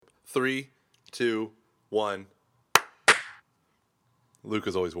3, 2, 1. Luke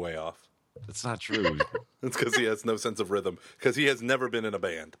is always way off. That's not true. It's because he has no sense of rhythm, because he has never been in a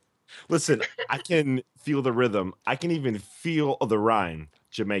band. Listen, I can feel the rhythm. I can even feel the rhyme.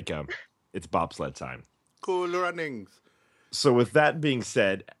 Jamaica, it's bobsled time. Cool runnings. So with that being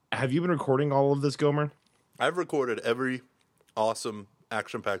said, have you been recording all of this, Gomer? I've recorded every awesome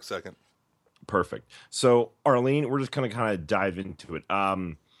action-packed second. Perfect. So Arlene, we're just going to kind of dive into it.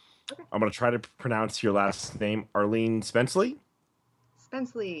 I'm going to try to pronounce your last name, Arlene Spenceley?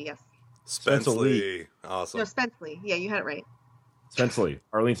 Spenceley, yes. Spenceley. Awesome. No, Spenceley. Yeah, you had it right. Spenceley.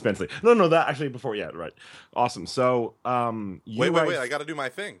 Arlene Spenceley. No, that actually before. Yeah, right. Awesome. So, wait. I got to do my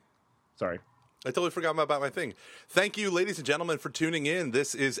thing. Sorry. I totally forgot about my thing. Thank you, ladies and gentlemen, for tuning in.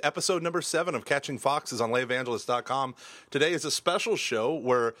 This is episode number 7 of Catching Foxes on LayEvangelist.com. Today is a special show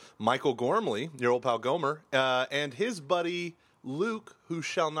where Michael Gormley, your old pal Gomer, and his buddy Luke, who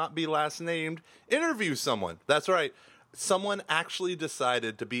shall not be last named, interview someone. That's right. Someone actually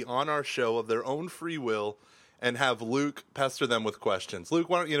decided to be on our show of their own free will and have Luke pester them with questions. Luke,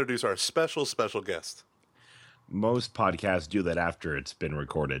 why don't you introduce our special guest? Most podcasts do that after it's been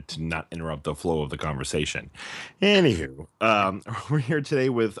recorded to not interrupt the flow of the conversation. Anywho, we're here today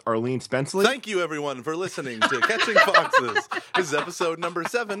with Arlene Spenceley. Thank you, everyone, for listening to Catching Foxes. This is episode number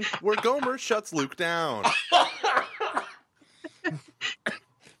 7, where Gomer shuts Luke down.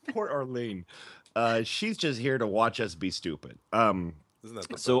 Poor Arlene. She's just here to watch us be stupid. Isn't that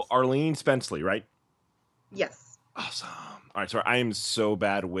the So best? Arlene Spenceley, right? Yes. Awesome. All right, so I am so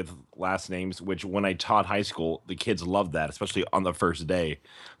bad with last names, which when I taught high school, the kids loved that, especially on the first day.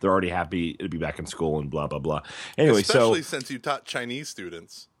 They're already happy to be back in school and blah, blah, blah. Anyway, especially since you taught Chinese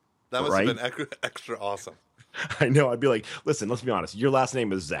students. That must have been extra awesome. I know. I'd be like, listen, let's be honest. Your last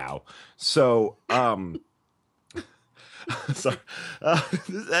name is Zhao. So,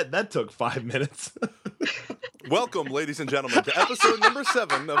 that took 5 minutes. Welcome, ladies and gentlemen, to episode number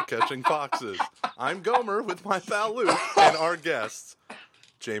 7 of Catching Foxes. I'm Gomer with my pal Luke and our guest,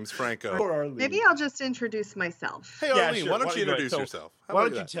 James Franco. Maybe I'll just introduce myself. Hey, Arlene, why don't you introduce yourself? Why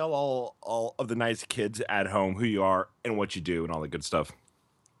don't you tell all of the nice kids at home who you are and what you do and all the good stuff?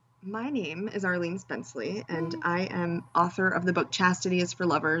 My name is Arlene Spenceley, and I am author of the book Chastity is for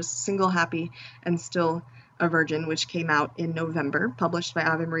Lovers, Single, Happy, and Still a Virgin, which came out in November, published by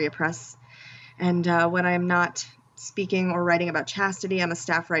Ave Maria Press. And when I'm not speaking or writing about chastity, I'm a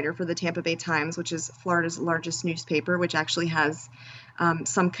staff writer for the Tampa Bay Times, which is Florida's largest newspaper, which actually has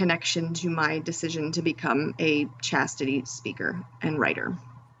some connection to my decision to become a chastity speaker and writer.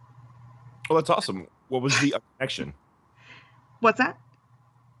 Oh, that's awesome. What was the connection? What's that?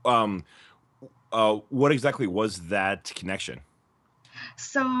 What exactly was that connection?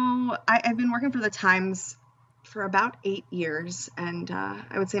 So I've been working for the Times for about 8 years, and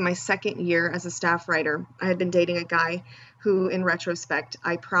I would say my second year as a staff writer, I had been dating a guy who, in retrospect,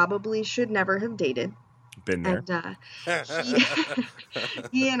 I probably should never have dated. Been there. And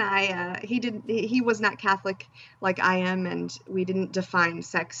he was not Catholic like I am, and we didn't define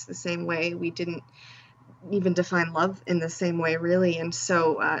sex the same way. We didn't even define love in the same way, really. And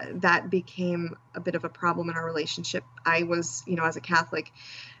so that became a bit of a problem in our relationship. I was, as a Catholic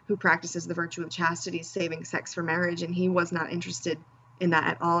who practices the virtue of chastity, saving sex for marriage, and he was not interested in that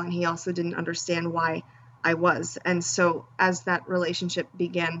at all. And he also didn't understand why I was. And so as that relationship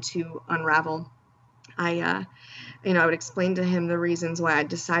began to unravel, I would explain to him the reasons why I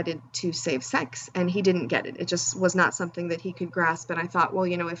decided to save sex, and he didn't get it. It just was not something that he could grasp. And I thought, well,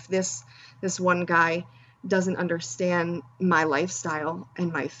 if this one guy doesn't understand my lifestyle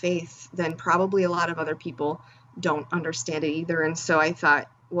and my faith, then probably a lot of other people don't understand it either. And so I thought,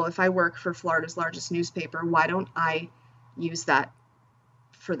 well, if I work for Florida's largest newspaper, why don't I use that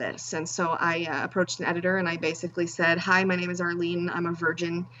for this? And so I approached an editor and I basically said, hi, my name is Arlene. I'm a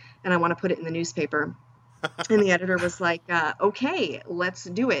virgin and I want to put it in the newspaper. And the editor was like, okay, let's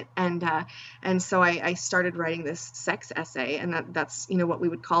do it. And so I started writing this sex essay, and that's what we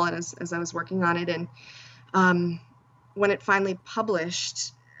would call it as I was working on it. And when it finally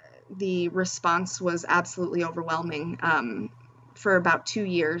published, the response was absolutely overwhelming. For about 2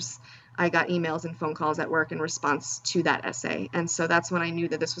 years, I got emails and phone calls at work in response to that essay. And so that's when I knew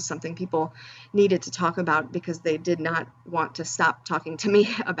that this was something people needed to talk about, because they did not want to stop talking to me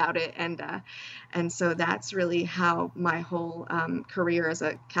about it. And so that's really how my whole career as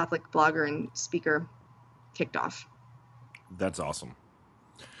a Catholic blogger and speaker kicked off. That's awesome.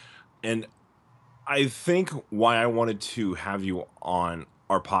 And I think why I wanted to have you on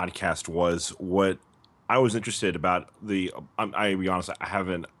our podcast was what I was interested about. I'll be honest, I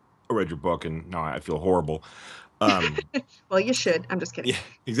haven't read your book and now I feel horrible. Well, you should. I'm just kidding. Yeah,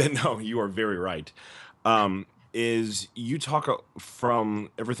 exactly. No, you are very right. Is you talk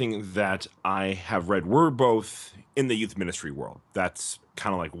from everything that I have read. We're both in the youth ministry world. That's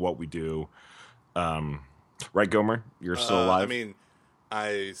kind of like what we do. Right, Gomer? You're still alive? I mean,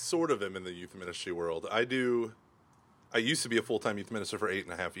 I sort of am in the youth ministry world. I used to be a full-time youth minister for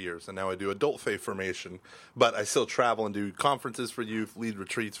 8.5 years, and now I do adult faith formation, but I still travel and do conferences for youth, lead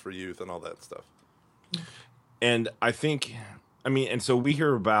retreats for youth, and all that stuff. And I think, and so we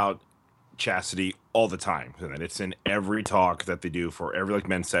hear about chastity all the time. And it's in every talk that they do for every like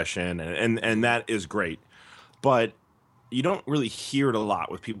men's session, and that is great. But you don't really hear it a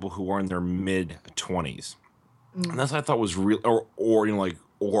lot with people who are in their mid-20s. And that's what I thought was real,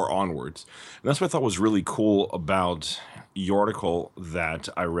 or onwards. And that's what I thought was really cool about your article that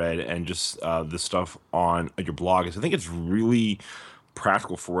I read, and just the stuff on your blog. Is I think it's really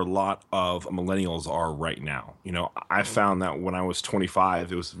practical for a lot of millennials are right now. I found that when I was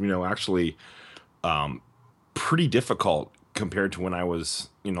 25, it was actually pretty difficult compared to when I was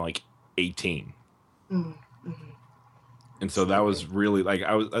like 18. Mm-hmm. And so that was really like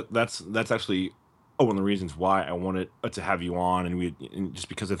that's actually one of the reasons why I wanted to have you on, and just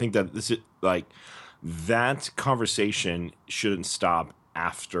because I think that this is like that conversation shouldn't stop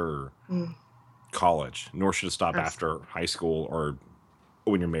after college, nor should it stop after high school or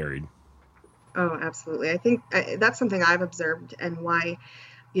when you're married. Oh, absolutely. I think that's something I've observed, and why,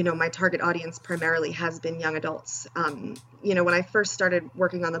 my target audience primarily has been young adults. When I first started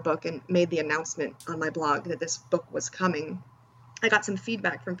working on the book and made the announcement on my blog that this book was coming, I got some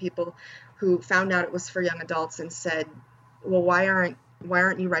feedback from people who found out it was for young adults and said, well, why aren't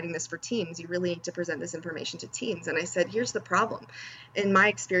you writing this for teens? You really need to present this information to teens. And I said, here's the problem. In my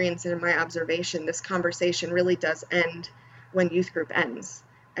experience and in my observation, this conversation really does end when youth group ends.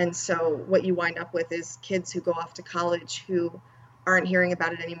 And so what you wind up with is kids who go off to college who aren't hearing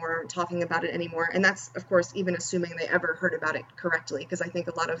about it anymore, aren't talking about it anymore. And that's, of course, even assuming they ever heard about it correctly, because I think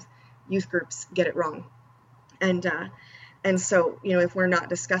a lot of youth groups get it wrong. And so, if we're not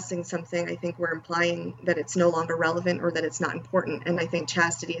discussing something, I think we're implying that it's no longer relevant or that it's not important. And I think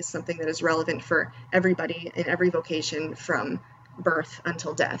chastity is something that is relevant for everybody in every vocation from birth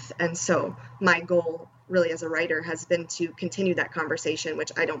until death. And so my goal really as a writer has been to continue that conversation,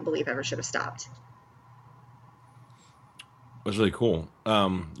 which I don't believe ever should have stopped. That's really cool.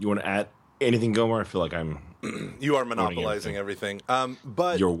 You want to add anything, Gomer? I feel like you are monopolizing everything.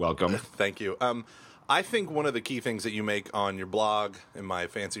 But you're welcome. Thank you. I think one of the key things that you make on your blog, in my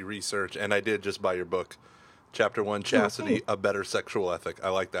fancy research, and I did just buy your book, Chapter 1, Chastity, A Better Sexual Ethic. I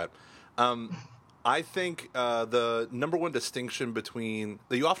like that. I think the number one distinction that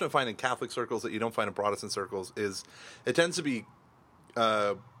you often find in Catholic circles that you don't find in Protestant circles is it tends to be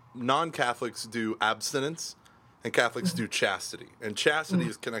non-Catholics do abstinence and Catholics do chastity. And chastity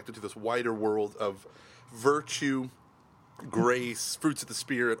is connected to this wider world of virtue, grace, fruits of the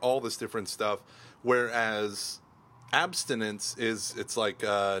Spirit, all this different stuff. Whereas abstinence it's like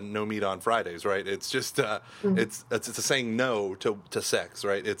no meat on Fridays, right? It's just it's a saying no to sex,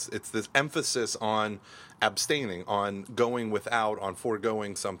 right? It's this emphasis on abstaining, on going without, on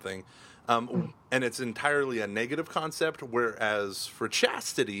foregoing something, and it's entirely a negative concept. Whereas for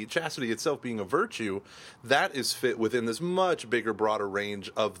chastity itself being a virtue, that is fit within this much bigger, broader range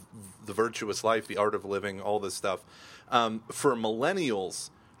of the virtuous life, the art of living, all this stuff. For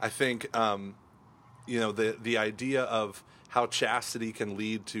millennials, I think. The idea of how chastity can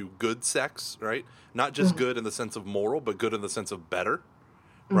lead to good sex, right? Not just good in the sense of moral, but good in the sense of better,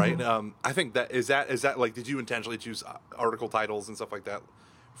 right? I think that is that like, did you intentionally choose article titles and stuff like that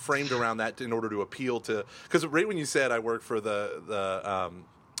framed around that in order to appeal to? Because right when you said I work for the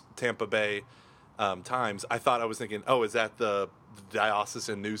Tampa Bay Times, I was thinking, oh, is that the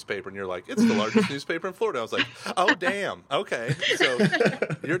diocesan newspaper? And you're like, it's the largest newspaper in Florida. I was like, oh damn, okay. So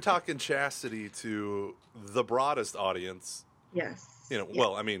you're talking chastity to the broadest audience. Yes.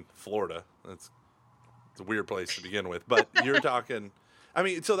 Well, I mean, Florida, it's a weird place to begin with, but you're talking,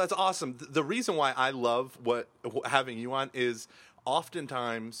 so that's awesome. The reason why I love having you on is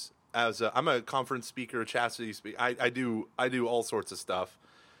oftentimes I'm a conference speaker, chastity speaker. I do all sorts of stuff.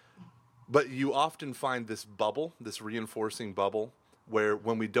 But you often find this bubble, this reinforcing bubble, where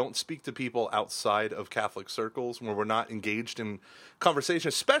when we don't speak to people outside of Catholic circles, when we're not engaged in conversation,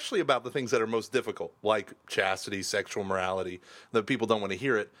 especially about the things that are most difficult, like chastity, sexual morality, that people don't want to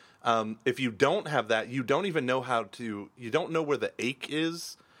hear it. If you don't have that, you don't even know you don't know where the ache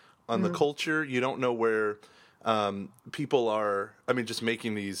is on the culture. You don't know where people are, just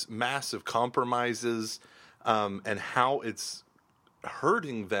making these massive compromises, and how it's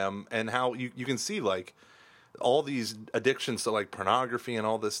hurting them, and how you can see, like, all these addictions to like pornography and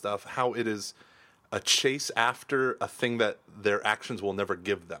all this stuff, how it is a chase after a thing that their actions will never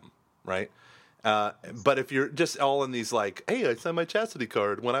give them, right? But if you're just all in these like, hey, I signed my chastity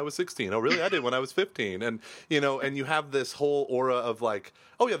card when I was 16. Oh, really? I did when I was 15. And, and you have this whole aura of like,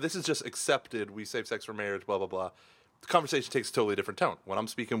 oh, yeah, this is just accepted. We save sex for marriage, blah, blah, blah. The conversation takes a totally different tone. When I'm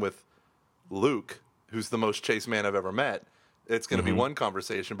speaking with Luke, who's the most chaste man I've ever met, it's going to be one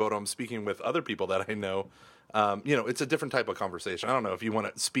conversation. But when I'm speaking with other people that I know, it's a different type of conversation. I don't know if you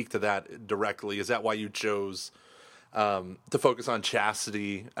want to speak to that directly. Is that why you chose to focus on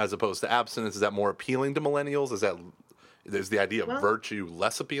chastity as opposed to abstinence? Is that more appealing to millennials? Is the idea of virtue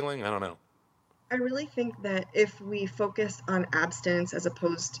less appealing? I don't know. I really think that if we focus on abstinence as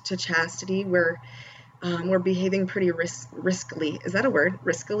opposed to chastity, we're behaving pretty riskily. Is that a word?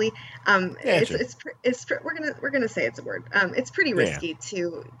 Riskily? We're gonna say it's a word. It's pretty risky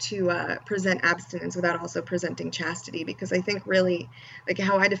to present abstinence without also presenting chastity, because I think really, like,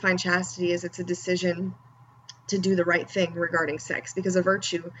 how I define chastity is it's a decision to do the right thing regarding sex, because a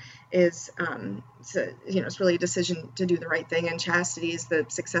virtue is it's really a decision to do the right thing, and chastity is the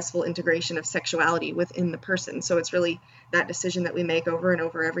successful integration of sexuality within the person. So it's really that decision that we make over and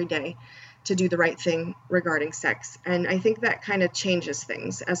over every day to do the right thing regarding sex. And I think that kind of changes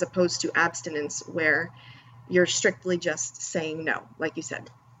things, as opposed to abstinence, where you're strictly just saying no, like you said.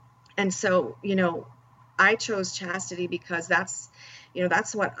 And so, I chose chastity because that's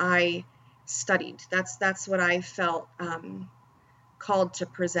what I studied. That's what I felt called to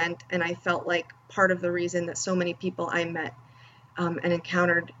present. And I felt like part of the reason that so many people I met and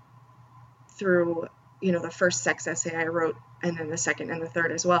encountered through, the first sex essay I wrote, and then the second and the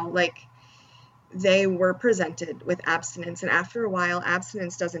third as well, like, they were presented with abstinence, and after a while,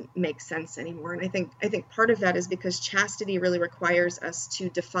 abstinence doesn't make sense anymore. And I think part of that is because chastity really requires us to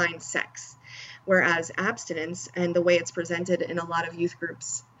define sex, whereas abstinence, and the way it's presented in a lot of youth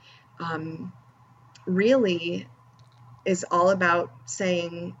groups, really is all about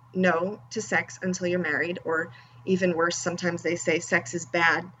saying no to sex until you're married, or even worse, sometimes they say sex is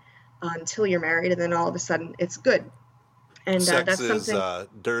bad until you're married, and then all of a sudden it's good. And sex that's is something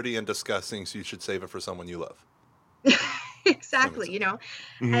dirty and disgusting, so you should save it for someone you love. Exactly,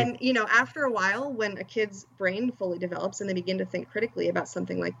 And, after a while, when a kid's brain fully develops and they begin to think critically about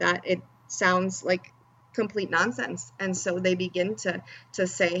something like that, it sounds like complete nonsense. And so they begin to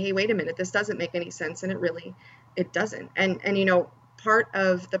say, hey, wait a minute, this doesn't make any sense. And it doesn't. And part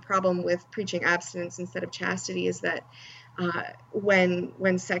of the problem with preaching abstinence instead of chastity is that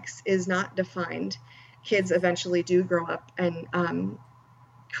when sex is not defined, kids eventually do grow up and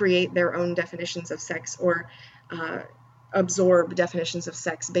create their own definitions of sex, or absorb definitions of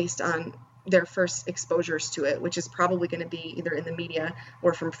sex based on their first exposures to it, which is probably going to be either in the media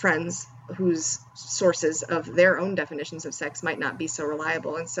or from friends whose sources of their own definitions of sex might not be so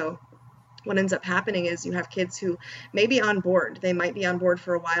reliable. And so what ends up happening is you have kids who may be on board. They might be on board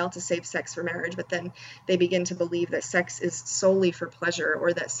for a while to save sex for marriage, but then they begin to believe that sex is solely for pleasure,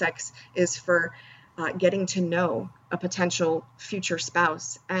 or that sex is for getting to know a potential future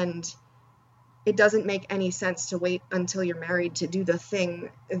spouse. And it doesn't make any sense to wait until you're married to do the thing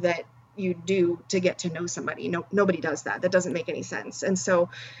that you do to get to know somebody. No, nobody does that. That doesn't make any sense. And so,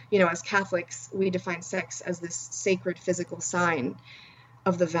 as Catholics, we define sex as this sacred physical sign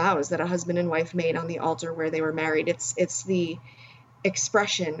of the vows that a husband and wife made on the altar where they were married. It's the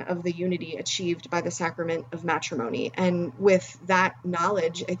expression of the unity achieved by the sacrament of matrimony. And with that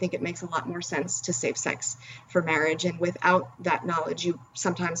knowledge, I think it makes a lot more sense to save sex for marriage. And without that knowledge, you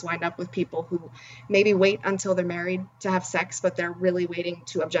sometimes wind up with people who maybe wait until they're married to have sex, but they're really waiting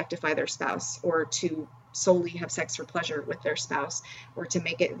to objectify their spouse, or to solely have sex for pleasure with their spouse, or to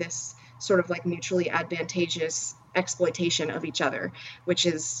make it this sort of like mutually advantageous exploitation of each other, which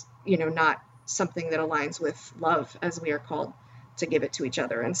is, not something that aligns with love as we are called to give it to each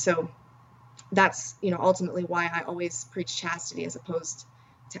other. And so that's, ultimately why I always preach chastity as opposed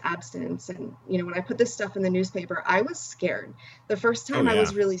to abstinence. And, when I put this stuff in the newspaper, I was scared. The first time I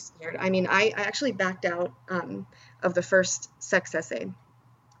was really scared. I mean, I actually backed out of the first sex essay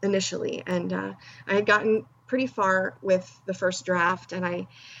initially. And I had gotten pretty far with the first draft, and I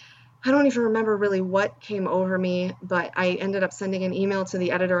don't even remember really what came over me, but I ended up sending an email to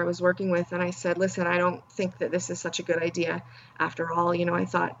the editor I was working with, and I said, listen, I don't think that this is such a good idea after all. I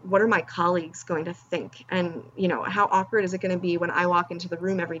thought, what are my colleagues going to think? And, how awkward is it going to be when I walk into the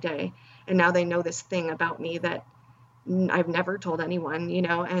room every day and now they know this thing about me that I've never told anyone,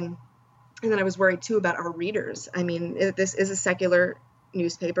 and then I was worried too about our readers. I mean, this is a secular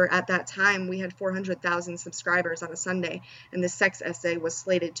newspaper. At that time, we had 400,000 subscribers on a Sunday, and the sex essay was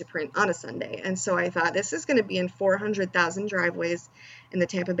slated to print on a Sunday. And so I thought, this is going to be in 400,000 driveways in the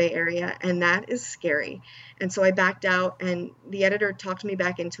Tampa Bay area, and that is scary. And so I backed out, and the editor talked me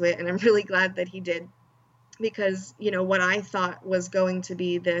back into it, and I'm really glad that he did, because, you know, what I thought was going to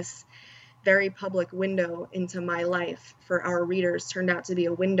be this very public window into my life for our readers turned out to be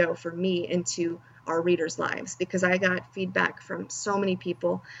a window for me into our readers' lives, because I got feedback from so many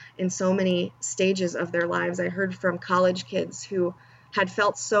people in so many stages of their lives. I heard from college kids who had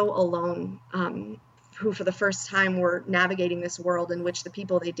felt so alone, who for the first time were navigating this world in which the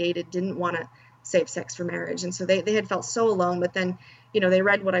people they dated didn't want to save sex for marriage. And so they had felt so alone, but then, you know, they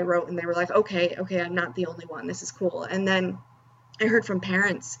read what I wrote and they were like, okay, I'm not the only one. This is cool. And then I heard from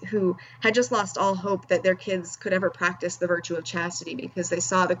parents who had just lost all hope that their kids could ever practice the virtue of chastity because they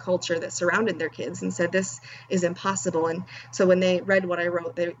saw the culture that surrounded their kids and said, this is impossible. And so when they read what I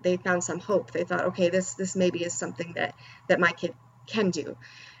wrote, they found some hope. They thought, okay, this maybe is something that my kid can do.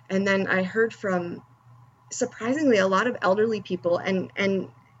 And then I heard from, surprisingly, a lot of elderly people and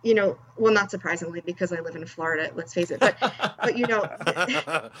you know, well, not surprisingly, because I live in Florida, let's face it, but you know,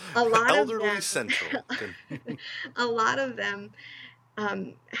 a lot elderly of them, central. a lot of them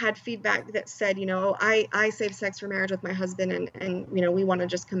had feedback that said, you know, I saved sex for marriage with my husband, and you know, we want to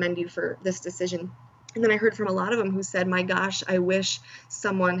just commend you for this decision. And then I heard from a lot of them who said, my gosh, I wish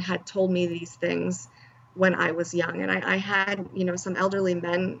someone had told me these things when I was young. And I had, you know, some elderly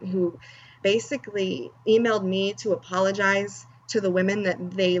men who basically emailed me to apologize to the women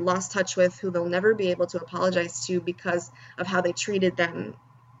that they lost touch with, who they'll never be able to apologize to because of how they treated them,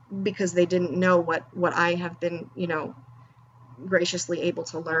 because they didn't know what I have been, you know, graciously able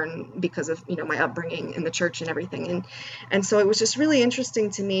to learn because of, you know, my upbringing in the church and everything. And so it was just really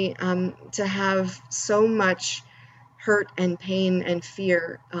interesting to me to have so much hurt and pain and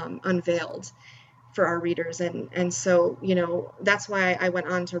fear unveiled for our readers. And so, you know, that's why I went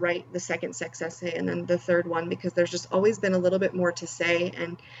on to write the second sex essay and then the third one, because there's just always been a little bit more to say.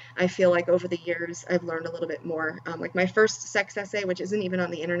 And I feel like over the years, I've learned a little bit more. Like my first sex essay, which isn't even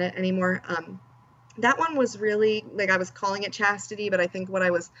on the internet anymore, that one was really, like, I was calling it chastity, but I think what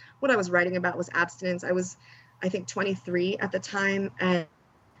I was writing about was abstinence. I was, I think, 23 at the time, and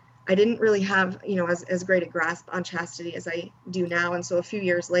I didn't really have, you know, as great a grasp on chastity as I do now. And so a few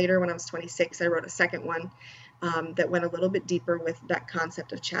years later, when I was 26, I wrote a second one that went a little bit deeper with that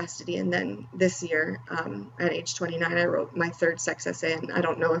concept of chastity. And then this year, at age 29, I wrote my third sex essay, and I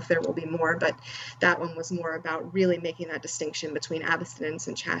don't know if there will be more, but that one was more about really making that distinction between abstinence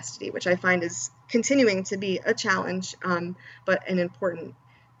and chastity, which I find is continuing to be a challenge, but an important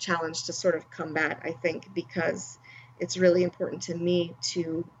challenge to sort of combat, I think, because it's really important to me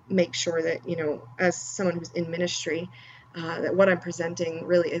to make sure that, you know, as someone who's in ministry, that what I'm presenting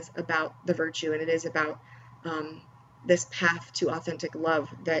really is about the virtue, and it is about this path to authentic love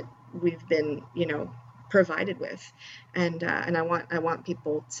that we've been, you know, provided with, and I want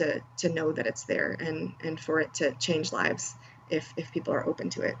people to know that it's there, and for it to change lives if people are open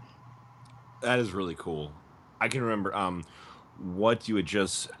to it. That is really cool. I can remember what you had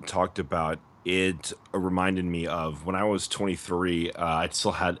just talked about. It reminded me of when I was 23. I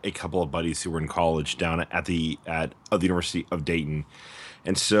still had a couple of buddies who were in college down at the University of Dayton,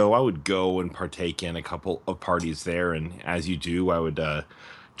 and so I would go and partake in a couple of parties there. And as you do, I would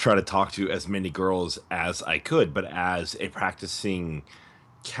try to talk to as many girls as I could. But as a practicing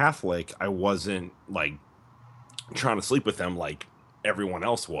Catholic, I wasn't like trying to sleep with them like everyone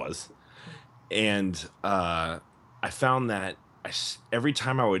else was, and I found that every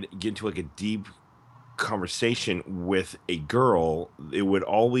time I would get into like a deep conversation with a girl, it would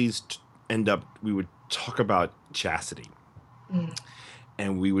always end up, we would talk about chastity.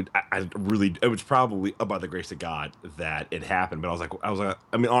 And we would, I really, it was probably by the grace of God that it happened. But I was like,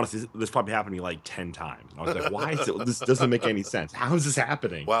 I mean, honestly, this probably happened to me like 10 times. And I was like, why is it, this doesn't make any sense. How is this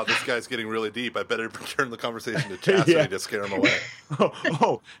happening? Wow, this guy's getting really deep. I better turn the conversation to chastity to scare him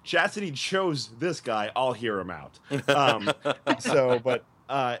away. Chastity chose this guy. I'll hear him out. And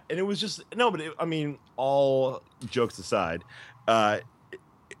it was just, I mean, all jokes aside,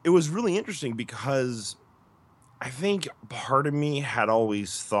 it was really interesting because I think part of me had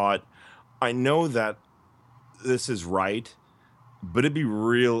always thought, I know that this is right, but it'd be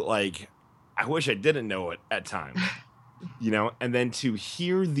real, like, I wish I didn't know it at times, you know? And then to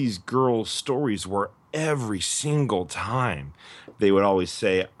hear these girls' stories where every single time they would always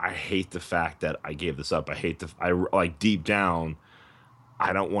say, I hate the fact that I gave this up. I like deep down,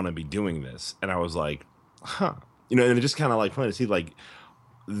 I don't want to be doing this. And I was like, huh. You know, and it just kind of like funny to see, like,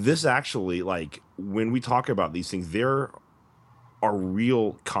 this actually, like, when we talk about these things, they're are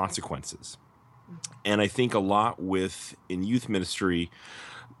real consequences. And I think a lot in youth ministry,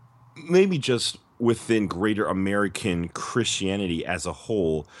 maybe just within greater American Christianity as a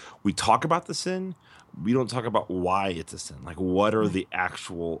whole, we talk about the sin. We don't talk about why it's a sin. Like, what are the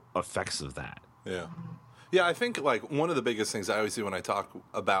actual effects of that? Yeah. Yeah, I think like one of the biggest things I always do when I talk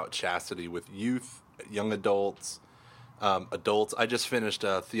about chastity with youth, young adults, adults. I just finished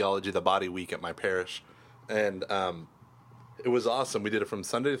Theology of the Body week at my parish, and it was awesome. We did it from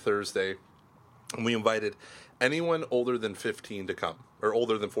Sunday to Thursday, and we invited anyone older than 15 to come, or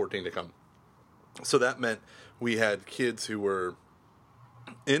older than 14 to come. So that meant we had kids who were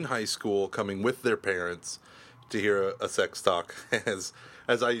in high school coming with their parents to hear a sex talk.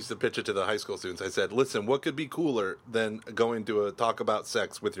 As I used to pitch it to the high school students, I said, listen, what could be cooler than going to a talk about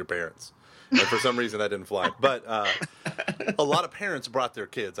sex with your parents? And for some reason that didn't fly. But a lot of parents brought their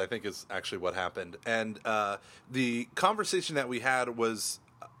kids, I think is actually what happened. And the conversation that we had was,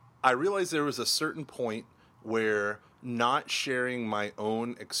 I realized there was a certain point where not sharing my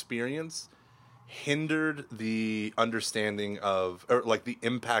own experience hindered the understanding of, or like the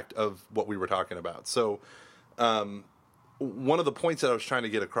impact of what we were talking about. So one of the points that I was trying to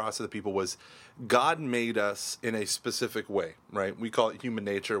get across to the people was God made us in a specific way, right? We call it human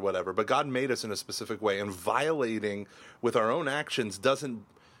nature, whatever, but God made us in a specific way, and violating with our own actions doesn't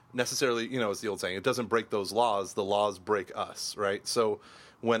necessarily, it's the old saying, it doesn't break those laws, the laws break us, right? So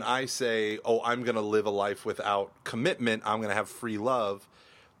when I say, I'm going to live a life without commitment, I'm going to have free love,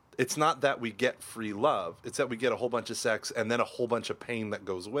 it's not that we get free love, it's that we get a whole bunch of sex and then a whole bunch of pain that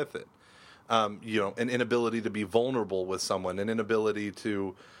goes with it. An inability to be vulnerable with someone, an inability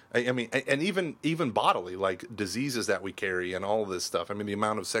to, and even bodily, like diseases that we carry and all of this stuff. I mean, the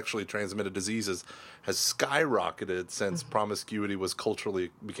amount of sexually transmitted diseases has skyrocketed since promiscuity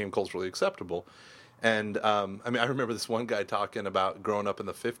became culturally acceptable. And, I remember this one guy talking about growing up in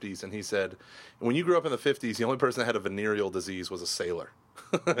the 50s, and he said, when you grew up in the 50s, the only person that had a venereal disease was a sailor.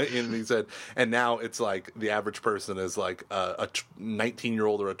 And he said, and now it's like the average person is like a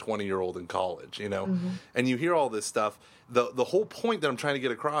 19-year-old or a 20-year-old in college, and you hear all this stuff. The whole point that I'm trying to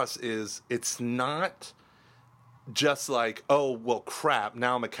get across is it's not just like, oh, well, crap,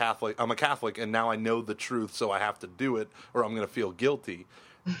 now I'm a Catholic and now I know the truth, so I have to do it or I'm going to feel guilty.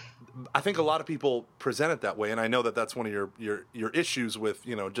 I think a lot of people present it that way, and I know that that's one of your issues with,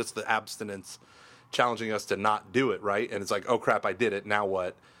 just the abstinence challenging us to not do it, right? And it's like, oh crap, I did it, now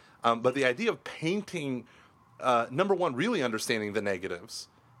what? But the idea of painting, number one, really understanding the negatives,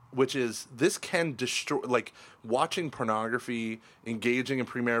 which is this can destroy, like watching pornography, engaging in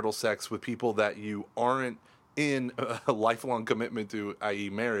premarital sex with people that you aren't in a lifelong commitment to, i.e.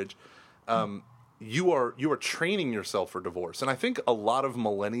 marriage, you are training yourself for divorce. And I think a lot of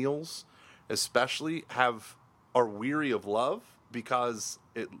millennials especially are weary of love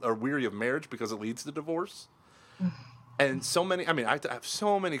are weary of marriage because it leads to divorce. And so many, I have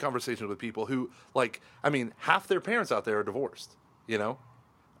so many conversations with people who, half their parents out there are divorced,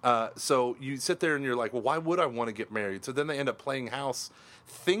 So you sit there and you're like, well, why would I want to get married? So then they end up playing house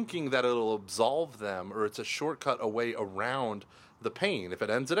thinking that it'll absolve them or it's a shortcut away around the pain. If it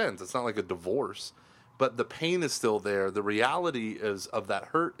ends, it ends. It's not like a divorce. But the pain is still there. The reality of that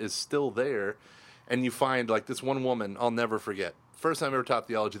hurt is still there. And you find, like, this one woman, I'll never forget. First time I ever taught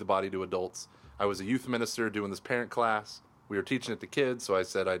Theology of the Body to adults. I was a youth minister doing this parent class. We were teaching it to kids, so I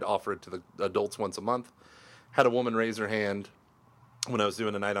said I'd offer it to the adults once a month. Had a woman raise her hand when I was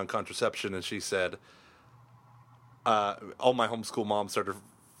doing a night on contraception, and she said, all my homeschool moms started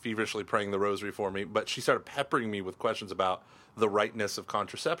feverishly praying the rosary for me, but she started peppering me with questions about the rightness of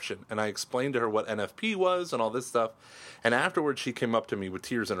contraception. And I explained to her what NFP was and all this stuff. And afterwards, she came up to me with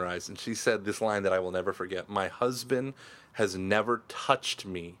tears in her eyes, and she said this line that I will never forget. My husband has never touched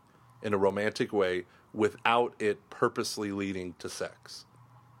me in a romantic way without it purposely leading to sex.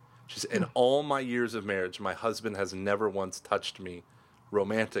 She said, in all my years of marriage, my husband has never once touched me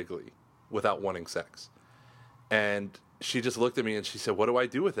romantically without wanting sex. And she just looked at me and she said, what do I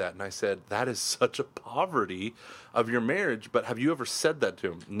do with that? And I said, that is such a poverty of your marriage, but have you ever said that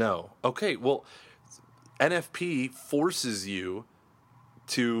to him? No. Okay, well, NFP forces you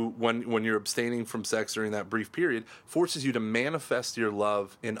to, when you're abstaining from sex during that brief period, forces you to manifest your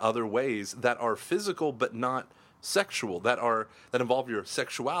love in other ways that are physical but not sexual, that involve your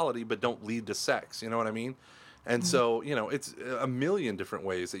sexuality but don't lead to sex. You know what I mean? And so, it's a million different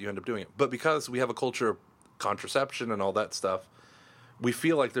ways that you end up doing it. But because we have a culture of contraception and all that stuff, we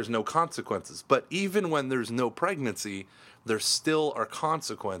feel like there's no consequences. But even when there's no pregnancy, there still are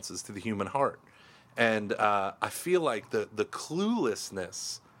consequences to the human heart. And I feel like the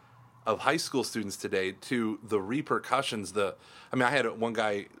cluelessness of high school students today to the repercussions. I had one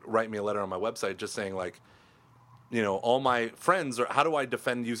guy write me a letter on my website just saying, like, all my friends are, how do I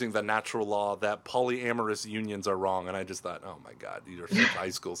defend using the natural law that polyamorous unions are wrong? And I just thought, oh my God, these are such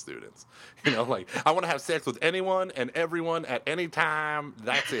high school students. Like, I want to have sex with anyone and everyone at any time.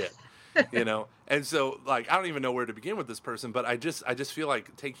 That's it. And so, like, I don't even know where to begin with this person, but I just feel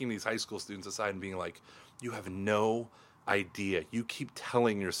like taking these high school students aside and being like, you have no idea. You keep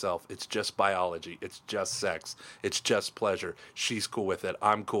telling yourself it's just biology, it's just sex, it's just pleasure. She's cool with it,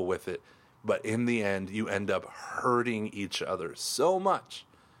 I'm cool with it. But in the end, you end up hurting each other so much.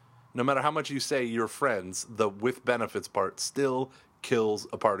 No matter how much you say you're friends, the with benefits part still kills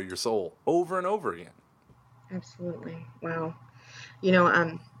a part of your soul over and over again. Absolutely. Wow.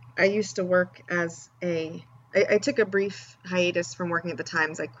 I used to work I took a brief hiatus from working at the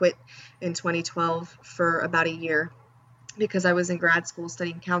Times. I quit in 2012 for about a year because I was in grad school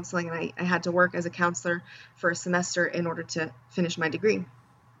studying counseling, and I had to work as a counselor for a semester in order to finish my degree.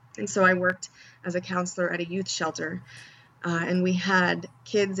 And so I worked as a counselor at a youth shelter, and we had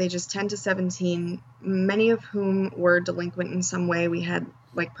kids ages 10 to 17, many of whom were delinquent in some way. We had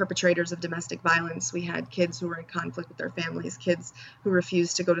like perpetrators of domestic violence. We had kids who were in conflict with their families, kids who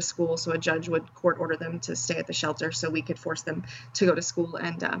refused to go to school, so a judge would court order them to stay at the shelter so we could force them to go to school,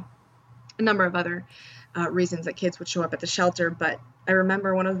 and a number of other reasons that kids would show up at the shelter. But I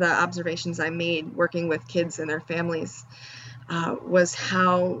remember one of the observations I made working with kids and their families was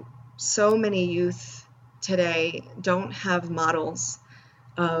how so many youth today don't have models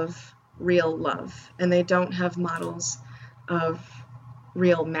of real love, and they don't have models of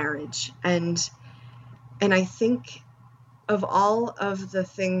real marriage. And I think of all of the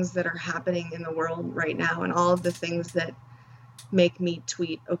things that are happening in the world right now, and all of the things that make me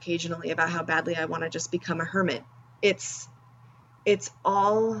tweet occasionally about how badly I want to just become a hermit, it's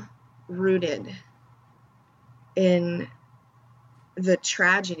all rooted in the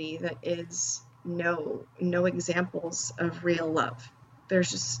tragedy that is no examples of real love. There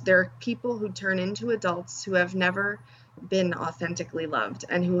are people who turn into adults who have never been authentically loved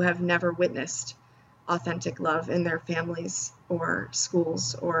and who have never witnessed authentic love in their families or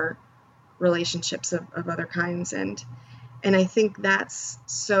schools or relationships of other kinds. And I think that's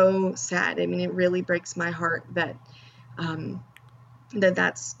so sad. I mean, it really breaks my heart that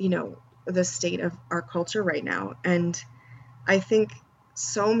that's, the state of our culture right now. And I think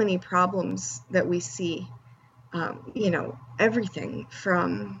so many problems that we see, everything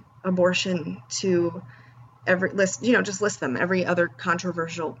from abortion to just list them, every other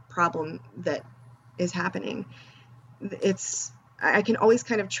controversial problem that is happening. I can always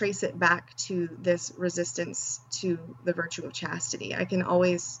kind of trace it back to this resistance to the virtue of chastity. I can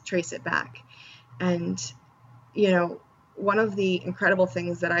always trace it back. And, one of the incredible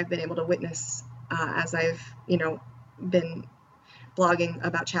things that I've been able to witness as I've, been blogging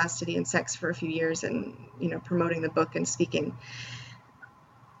about chastity and sex for a few years and, promoting the book and speaking,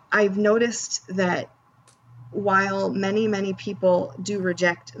 I've noticed that while many, many people do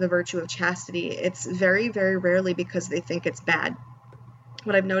reject the virtue of chastity, it's very, very rarely because they think it's bad.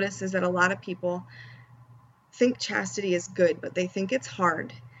 What I've noticed is that a lot of people think chastity is good, but they think it's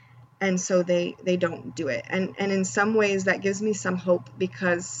hard. And so they don't do it. And in some ways that gives me some hope,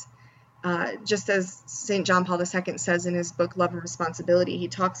 because just as St. John Paul II says in his book, Love and Responsibility, he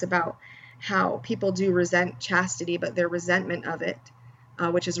talks about how people do resent chastity, but their resentment of it,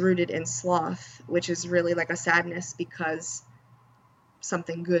 which is rooted in sloth, which is really like a sadness because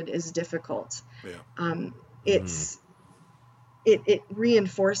something good is difficult. Yeah. It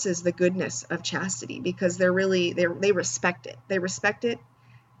reinforces the goodness of chastity because they respect it. They respect it,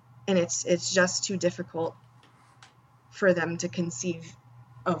 and it's just too difficult for them to conceive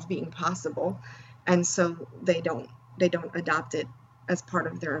of being possible, and so they don't adopt it as part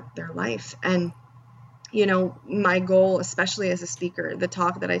of their life. And my goal, especially as a speaker, the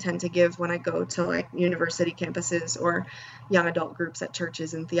talk that I tend to give when I go to like university campuses or young adult groups at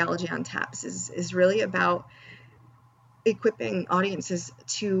churches and Theology on Taps is really about equipping audiences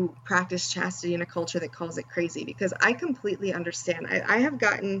to practice chastity in a culture that calls it crazy, because I completely understand. I have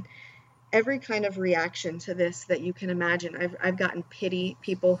gotten every kind of reaction to this that you can imagine. I've gotten pity,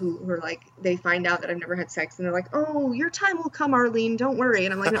 people who are like, they find out that I've never had sex and they're like, oh, your time will come, Arlene, don't worry.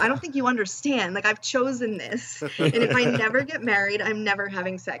 And I'm like, no, I don't think you understand. Like, I've chosen this. And if I never get married, I'm never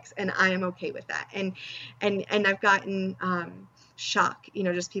having sex. And I am okay with that. And I've gotten shock,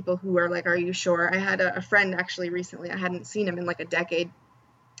 just people who are like, are you sure? I had a friend actually recently, I hadn't seen him in like a decade.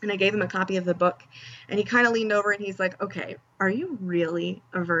 And I gave him a copy of the book, and he kind of leaned over and he's like, okay, are you really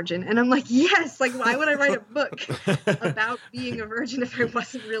a virgin? And I'm like, yes, like, why would I write a book about being a virgin if I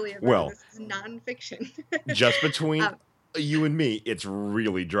wasn't really a virgin? Well, this is nonfiction. Just between you and me, it's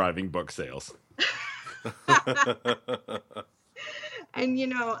really driving book sales. And, you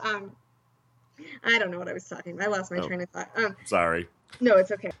know, I don't know what I was talking about. I lost my train of thought. Sorry. No,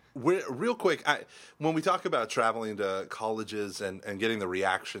 it's okay. Real quick, when we talk about traveling to colleges and getting the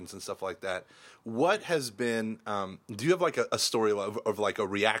reactions and stuff like that, what has been, do you have like a story of like a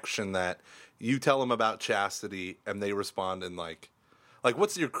reaction that you tell them about chastity and they respond in like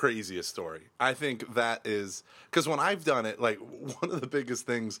what's your craziest story? I think that is, because when I've done it, like one of the biggest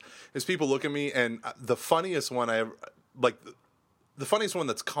things is people look at me, and the funniest one the funniest one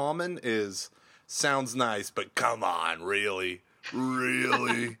that's common is, sounds nice, but come on, really?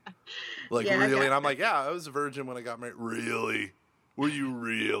 Really? Like, Yeah, really? And I'm like, yeah, I was a virgin when I got married. Really? Were you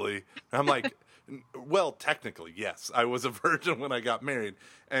really? And I'm like, well, technically, yes, I was a virgin when I got married.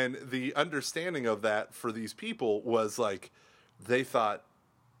 And the understanding of that for these people was like, they thought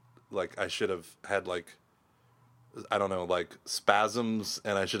like I should have had like, I don't know, like spasms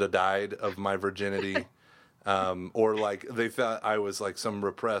and I should have died of my virginity. Or like they thought I was like some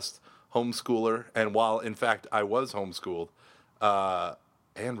repressed homeschooler. And while in fact I was homeschooled,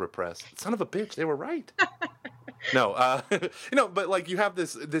 and repressed. Son of a bitch, they were right. No, but like you have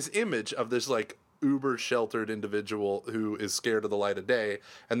this image of this like uber sheltered individual who is scared of the light of day,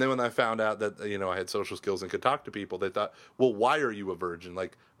 and then when I found out that I had social skills and could talk to people, they thought, well, why are you a virgin?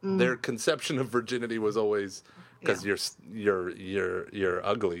 Like their conception of virginity was always because you're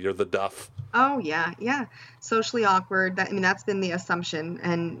ugly, you're the duff. Oh yeah, socially awkward. That's been the assumption,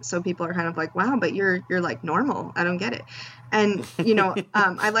 and so people are kind of like, wow, but you're like normal. I don't get it. And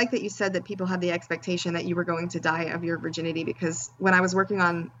I like that you said that people had the expectation that you were going to die of your virginity, because when I was working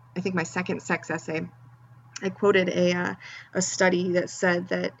on, I think, my second sex essay, I quoted a study that said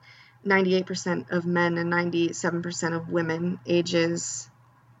that 98% of men and 97% of women ages,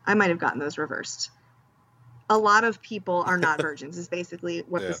 I might have gotten those reversed. A lot of people are not virgins is basically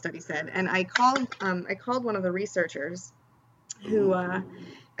what the study said. And I called one of the researchers who, I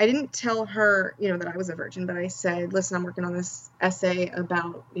didn't tell her, that I was a virgin, but I said, listen, I'm working on this essay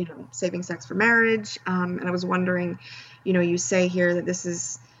about, saving sex for marriage. And I was wondering, you say here that this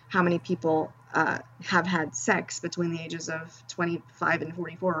is how many people have had sex between the ages of 25 and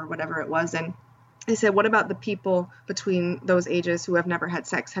 44 or whatever it was. And I said, what about the people between those ages who have never had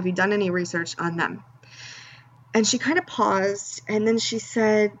sex? Have you done any research on them? And she kind of paused, and then she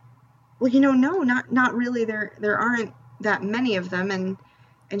said, well, no, not really. There aren't that many of them.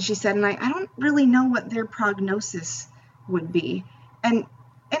 And she said, and I don't really know what their prognosis would be. And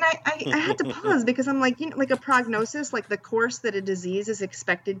I had to pause, because I'm like, like a prognosis, like the course that a disease is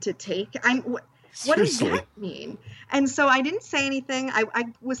expected to take. What does that mean? And so I didn't say anything. I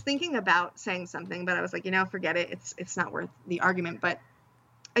was thinking about saying something, but I was like, forget it. It's not worth the argument. But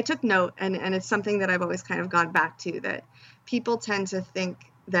I took note, and it's something that I've always kind of gone back to, that people tend to think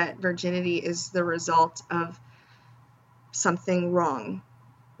that virginity is the result of something wrong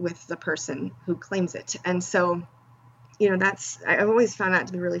with the person who claims it. And so, I've always found that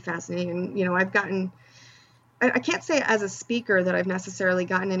to be really fascinating. And, I can't say as a speaker that I've necessarily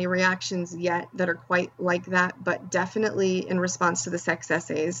gotten any reactions yet that are quite like that, but definitely in response to the sex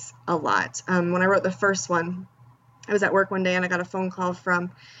essays, a lot. When I wrote the first one, I was at work one day and I got a phone call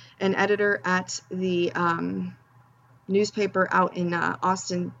from an editor at the newspaper out in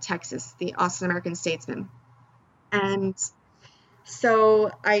Austin, Texas, the Austin American-Statesman. And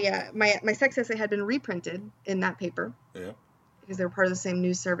so my sex essay had been reprinted in that paper, because they were part of the same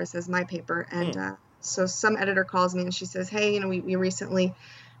news service as my paper. And so some editor calls me and she says, hey, we recently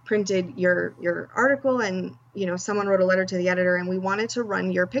printed your article, and someone wrote a letter to the editor and we wanted to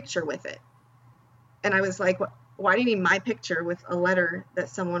run your picture with it. And I was like, why do you need my picture with a letter that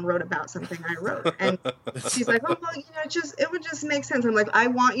someone wrote about something I wrote? And she's like, oh, well, it would just make sense. I'm like, I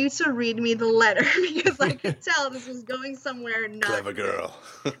want you to read me the letter, because I could tell this was going somewhere not clever girl.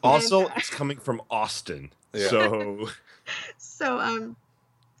 Also, it's coming from Austin. Yeah.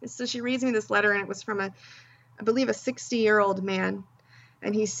 So she reads me this letter, and it was from I believe a 60-year-old man.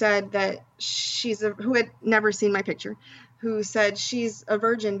 And he said that who had never seen my picture, who said she's a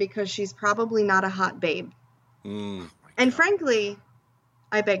virgin because she's probably not a hot babe. And frankly,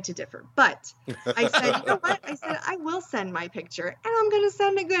 I beg to differ. But I said, you know what? I said, I will send my picture, and I'm going to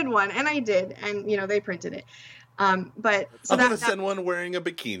send a good one. And I did. And, they printed it. But so I'm going to send one wearing a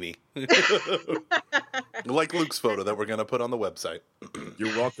bikini. Like Luke's photo that we're going to put on the website.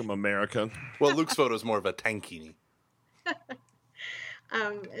 You're welcome, America. Well, Luke's photo is more of a tankini.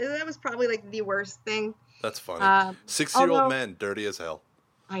 That was probably like the worst thing. That's funny. Uh, 60-year-old although men, dirty as hell.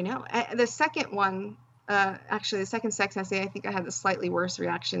 I know. The second one, actually, the second sex essay, I think I had the slightly worse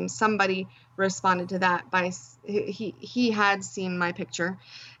reaction. Somebody responded to that by he had seen my picture,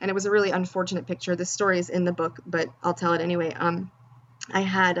 and it was a really unfortunate picture. The story is in the book, but I'll tell it anyway. I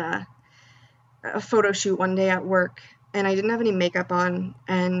had a photo shoot one day at work, and I didn't have any makeup on,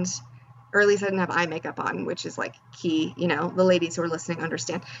 or at least I didn't have eye makeup on, which is like key. You know, the ladies who are listening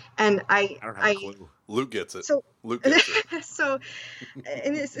understand. And I don't have a clue. Luke gets it. So Luke gets it. so,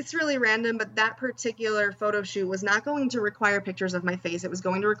 and it's really random, but that particular photo shoot was not going to require pictures of my face. It was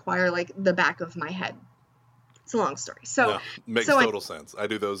going to require like the back of my head. It's a long story. So No, makes total sense. I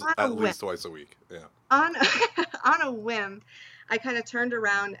do those at least twice a week. Yeah. On a whim, I kind of turned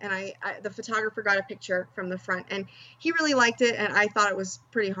around, and the photographer got a picture from the front, and he really liked it, and I thought it was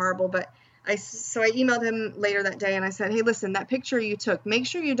pretty horrible, but so I emailed him later that day, and I said, hey, listen, that picture you took, make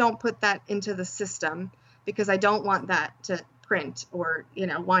sure you don't put that into the system, because I don't want that to print or,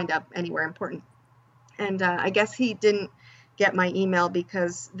 wind up anywhere important. And I guess he didn't get my email,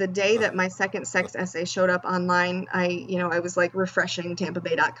 because the day that my second sex essay showed up online, I was like refreshing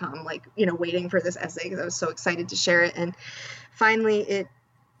TampaBay.com, like, waiting for this essay because I was so excited to share it. And finally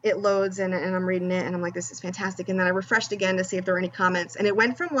it loads, and I'm reading it, and I'm like, this is fantastic. And then I refreshed again to see if there were any comments, and it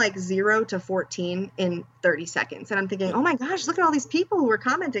went from like 0 to 14 in 30 seconds. And I'm thinking, oh my gosh, look at all these people who are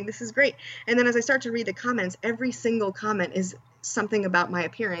commenting. This is great. And then as I start to read the comments, every single comment is something about my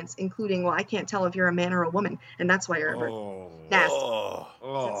appearance, including, well, I can't tell if you're a man or a woman, and that's why you're nasty.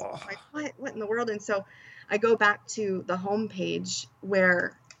 Oh. Like, what in the world? And so I go back to the homepage,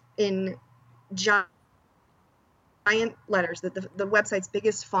 where in giant letters, that the website's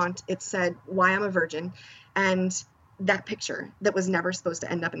biggest font, it said, why I'm a virgin. And that picture that was never supposed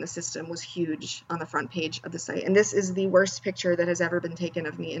to end up in the system was huge on the front page of the site. And this is the worst picture that has ever been taken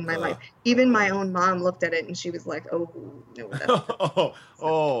of me in my life. Even my own mom looked at it, and she was like, oh, no.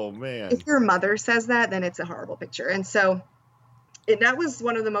 Oh, man. If your mother says that, then it's a horrible picture. And so that was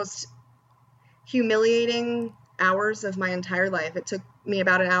one of the most humiliating hours of my entire life. It took me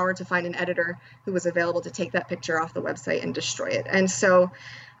about an hour to find an editor who was available to take that picture off the website and destroy it. And so,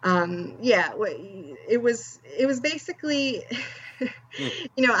 it was basically,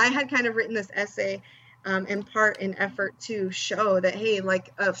 I had kind of written this essay in part in effort to show that, hey,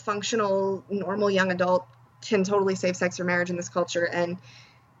 like a functional, normal young adult can totally save sex or marriage in this culture, and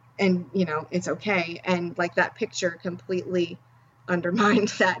it's okay. And like that picture completely undermined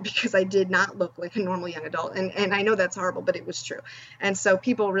that, because I did not look like a normal young adult. And I know that's horrible, but it was true. And so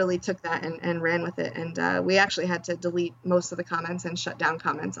people really took that and ran with it. And we actually had to delete most of the comments and shut down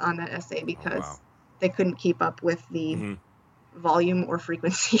comments on that essay, because they couldn't keep up with the volume or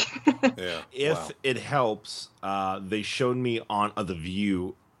frequency. Yeah. If it helps, they showed me on The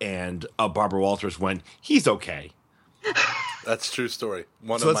View, and Barbara Walters went, he's okay. That's a true story.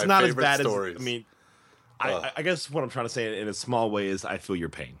 One so of it's my not favorite as bad stories. I guess what I'm trying to say in a small way is I feel your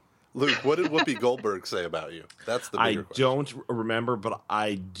pain. Luke, what did Whoopi Goldberg say about you? That's the bigger question. Don't remember, but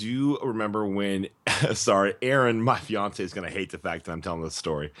I do remember when, sorry, Erin, my fiance, is going to hate the fact that I'm telling this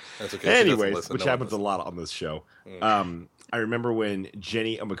story. That's okay. Anyways, which happens a lot on this show. I remember when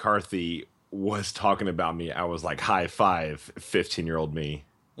Jenny McCarthy was talking about me, I was like, high five, 15-year-old me.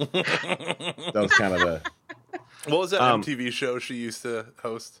 That was kind of the... What was that MTV show she used to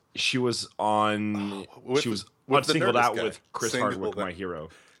host? She was on... with Singled Out guy. with Chris Hardwick, my hero.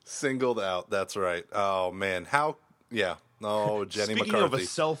 Singled Out, that's right. Oh, man. How... Yeah. Oh, Jenny Speaking McCarthy. of a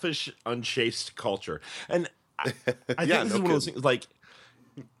selfish, unchaste culture. And I think Yeah, this is one of those things, like...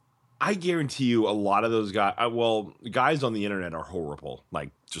 I guarantee you a lot of those guys... guys on the internet are horrible. Like,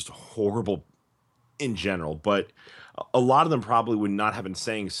 just horrible in general. But a lot of them probably would not have been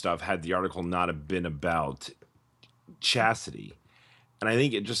saying stuff had the article not have been about chastity. And I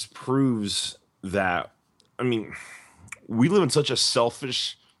think it just proves that, we live in such a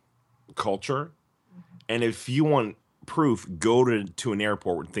selfish culture. And if you want proof, go to an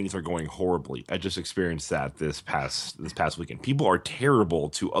airport where things are going horribly. I just experienced that this past weekend. People are terrible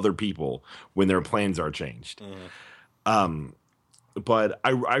to other people when their plans are changed. But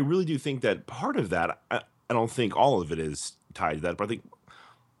I really do think that part of that, I don't think all of it is tied to that, but I think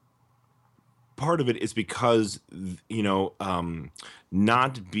part of it is because,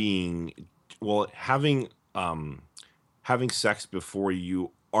 not being, having sex before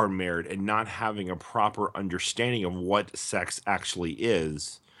you are married and not having a proper understanding of what sex actually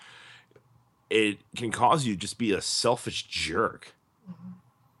is, it can cause you to just be a selfish jerk.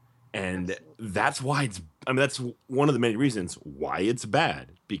 And that's why that's one of the many reasons why it's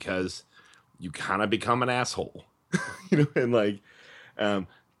bad, because you kind of become an asshole, and like,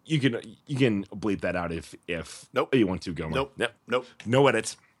 You can bleep that out if Nope. you want to, Gomer. Nope. No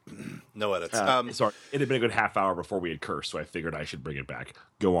edits. No edits. Sorry, it had been a good half hour before we had cursed, so I figured I should bring it back.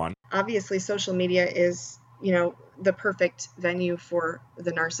 Go on. Obviously, social media is, the perfect venue for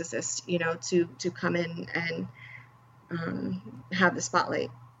the narcissist, to come in and have the spotlight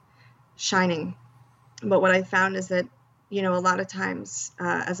shining. But what I found is that, a lot of times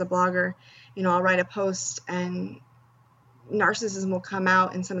as a blogger, I'll write a post and narcissism will come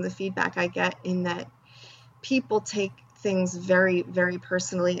out in some of the feedback I get, in that people take things very, very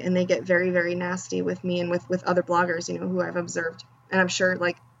personally, and they get very, very nasty with me and with other bloggers, who I've observed. And I'm sure,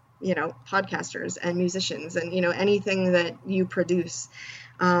 podcasters and musicians and, anything that you produce,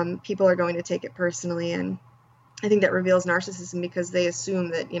 people are going to take it personally. And I think that reveals narcissism, because they assume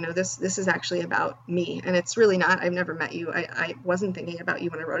that, this is actually about me. And it's really not. I've never met you. I wasn't thinking about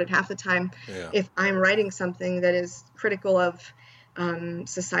you when I wrote it. Half the time, if I'm writing something that is critical of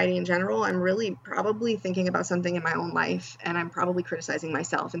society in general, I'm really probably thinking about something in my own life, and I'm probably criticizing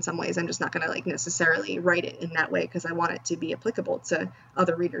myself in some ways. I'm just not going to necessarily write it in that way, because I want it to be applicable to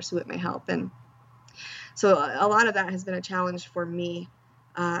other readers who it may help. And so a lot of that has been a challenge for me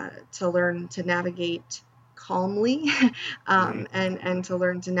to learn to navigate calmly and to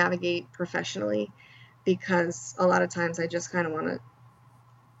learn to navigate professionally, because a lot of times I just kind of want to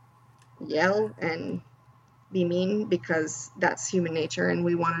yell and be mean, because that's human nature and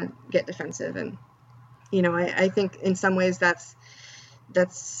we want to get defensive. And I think in some ways that's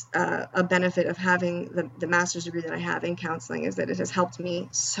a benefit of having the master's degree that I have in counseling, is that it has helped me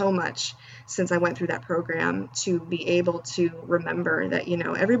so much since I went through that program to be able to remember that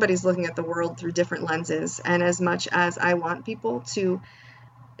everybody's looking at the world through different lenses. And as much as I want people to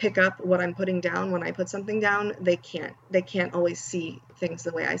pick up what I'm putting down when I put something down, they can't always see things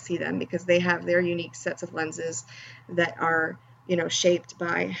the way I see them, because they have their unique sets of lenses that are shaped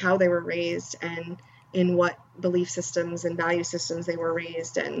by how they were raised and in what belief systems and value systems they were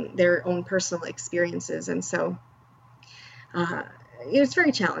raised, and their own personal experiences. And so it's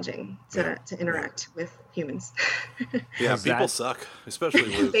very challenging to interact with humans. Yeah, people suck,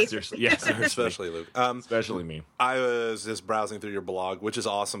 especially Luke. Yes, especially Luke. Especially me. I was just browsing through your blog, which is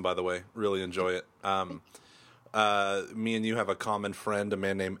awesome, by the way. Really enjoy it. Me and you have a common friend, a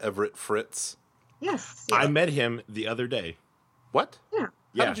man named Everett Fritz. Yes. I met him the other day. What? Yeah.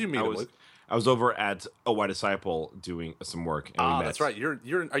 How did you meet him, Luke? I was over at A White Disciple doing some work. And we met. That's right.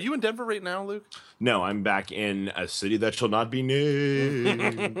 Are you in Denver right now, Luke? No, I'm back in a city that shall not be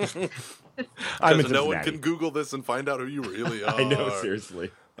named. No one can Google this and find out who you really are. I know,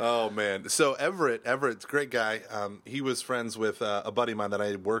 seriously. Oh, man. So Everett's a great guy. He was friends with a buddy of mine that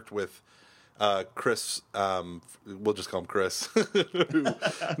I worked with, Chris. We'll just call him Chris.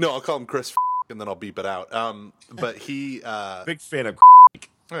 No, I'll call him Chris, and then I'll beep it out. But he... Big fan of...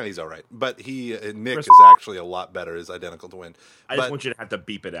 He's all right. But Nick Chris, is actually a lot better, his identical twin. I just want you to have to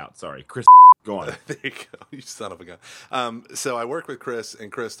beep it out. Sorry. Chris, go on. There you go. You son of a gun. So I worked with Chris, and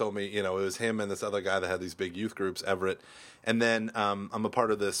Chris told me, it was him and this other guy that had these big youth groups, Everett. And then I'm a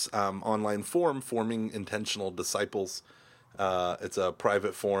part of this online forum, Forming Intentional Disciples. It's a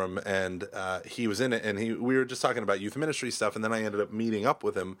private forum, and he was in it, and we were just talking about youth ministry stuff, and then I ended up meeting up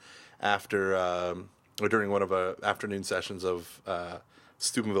with him after or during one of our afternoon sessions of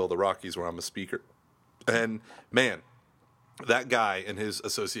Steubenville, the Rockies, where I'm a speaker. And man, that guy and his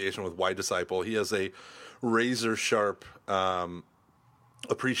association with White Disciple, he has a razor sharp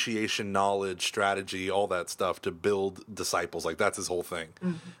appreciation, knowledge, strategy, all that stuff to build disciples. Like that's his whole thing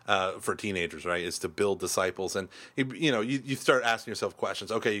for teenagers, right? Is to build disciples. And you start asking yourself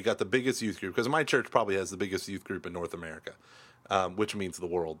questions. Okay, you got the biggest youth group, because my church probably has the biggest youth group in North America, which means the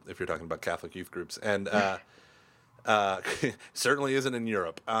world if you're talking about Catholic youth groups. And certainly isn't in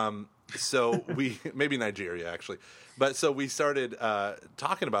Europe. So maybe Nigeria actually. But so we started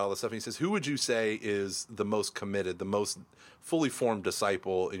talking about all this stuff. And he says, who would you say is the most committed, the most fully formed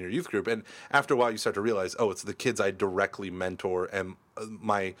disciple in your youth group? And after a while, you start to realize, it's the kids I directly mentor and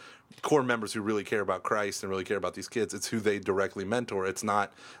my core members who really care about Christ and really care about these kids. It's who they directly mentor. It's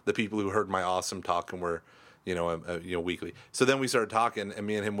not the people who heard my awesome talk and were weekly. So then we started talking, and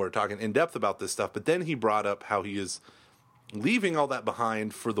me and him were talking in depth about this stuff. But then he brought up how he is leaving all that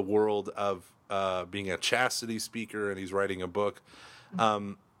behind for the world of being a chastity speaker, and he's writing a book.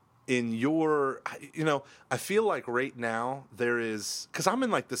 In your, I feel like right now there is, because I'm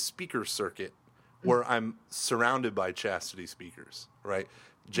in like the speaker circuit where I'm surrounded by chastity speakers, right?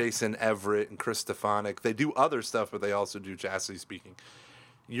 Jason Everett and Chris Stefanik. They do other stuff, but they also do chastity speaking.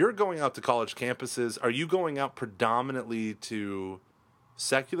 You're going out to college campuses. Are you going out predominantly to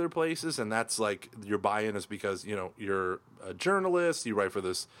secular places, and that's like your buy-in is because, you know, you're a journalist, you write for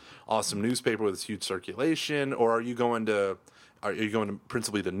this awesome newspaper with this huge circulation, or are you going to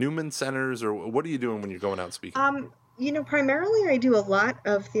principally the Newman Centers, or what are you doing when you're going out and speaking? You know, primarily I do a lot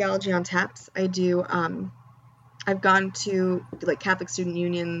of theology on taps. I do, I've gone to like Catholic student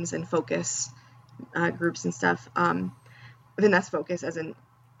unions and focus groups and stuff. Then that's focus as in,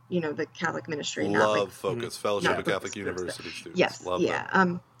 you know, the Catholic ministry. Love not like, Focus, Fellowship of Catholic University students. Yes, Love yeah.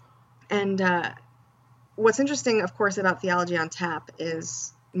 that. And what's interesting, of course, about Theology on Tap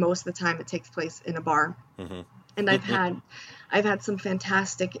is most of the time it takes place in a bar. Mm-hmm. And I've had some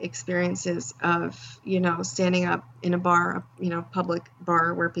fantastic experiences of, you know, standing up in a bar, you know, public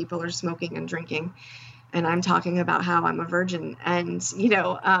bar where people are smoking and drinking, and I'm talking about how I'm a virgin. And, you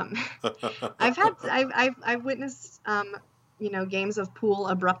know, I've witnessed, you know, games of pool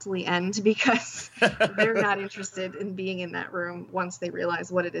abruptly end because they're not interested in being in that room once they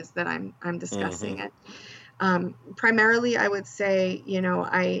realize what it is that I'm discussing. Mm-hmm. It. Primarily, I would say, you know,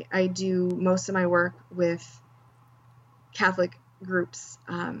 I do most of my work with Catholic groups.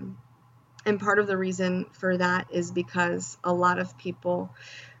 And part of the reason for that is because a lot of people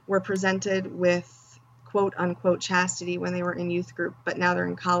were presented with quote unquote chastity when they were in youth group, but now they're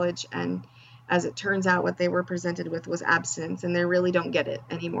in college, and as it turns out, what they were presented with was abstinence, and they really don't get it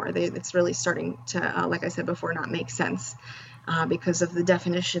anymore. It's really starting to, like I said before, not make sense because of the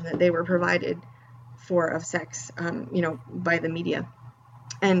definition that they were provided for of sex, you know, by the media.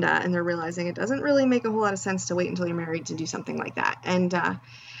 And they're realizing it doesn't really make a whole lot of sense to wait until you're married to do something like that.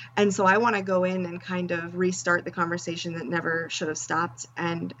 And so I want to go in and kind of restart the conversation that never should have stopped,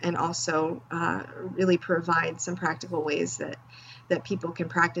 and also really provide some practical ways that people can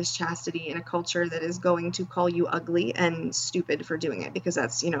practice chastity in a culture that is going to call you ugly and stupid for doing it, because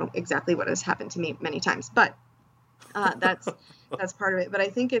that's, you know, exactly what has happened to me many times. But that's part of it. But I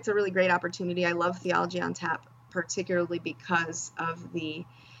think it's a really great opportunity. I love Theology on Tap, particularly because of the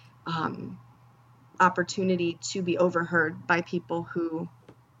opportunity to be overheard by people who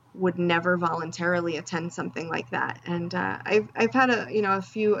would never voluntarily attend something like that. And I've had a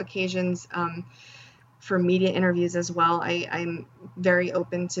few occasions for media interviews as well. I'm very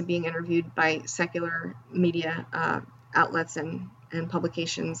open to being interviewed by secular media outlets and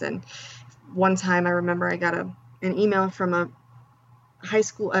publications. And one time I remember I got an email from a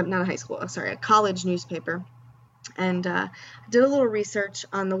college newspaper, and did a little research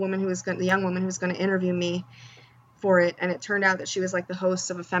on the young woman who was going to interview me for it, and it turned out that she was like the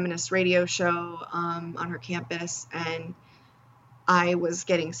host of a feminist radio show on her campus, and I was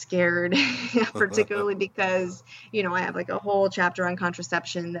getting scared, particularly because, you know, I have like a whole chapter on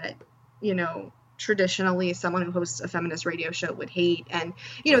contraception that, you know, traditionally someone who hosts a feminist radio show would hate. And,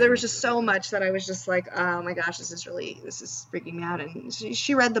 you know, there was just so much that I was just like, oh my gosh, this is freaking me out. And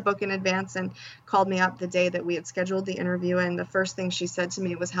she read the book in advance and called me up the day that we had scheduled the interview. And the first thing she said to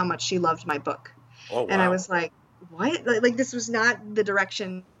me was how much she loved my book. Oh, wow. And I was like, what? Like this was not the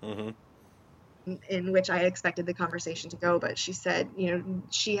direction in which I expected the conversation to go. But she said, you know,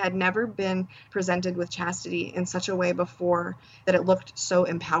 she had never been presented with chastity in such a way before that it looked so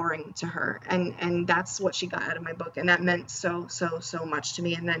empowering to her. And that's what she got out of my book. And that meant so much to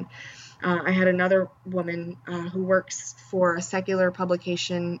me. And then I had another woman who works for a secular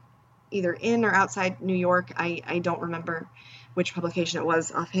publication either in or outside New York. I don't remember which publication it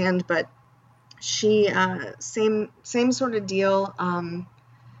was offhand, but she, same sort of deal.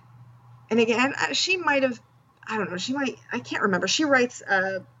 And again, she might have, I can't remember. She writes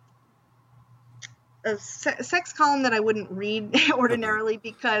a sex column that I wouldn't read ordinarily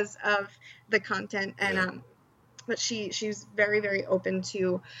because of the content. And, but she's very, very open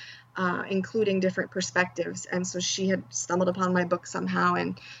to including different perspectives. And so she had stumbled upon my book somehow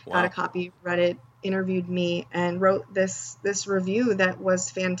and got a copy, read it, interviewed me, and wrote this review that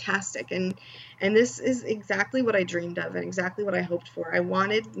was fantastic. And this is exactly what I dreamed of and exactly what I hoped for. I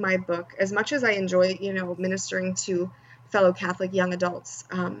wanted my book, as much as I enjoy, you know, ministering to fellow Catholic young adults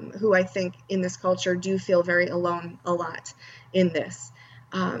who I think in this culture do feel very alone a lot in this.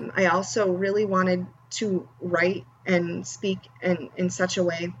 I also really wanted to write and speak in such a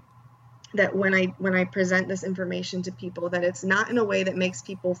way that when I present this information to people, that it's not in a way that makes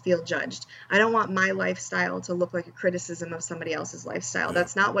people feel judged. I don't want my lifestyle to look like a criticism of somebody else's lifestyle.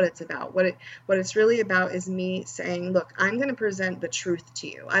 That's not what it's about. What it's really about is me saying, look, I'm going to present the truth to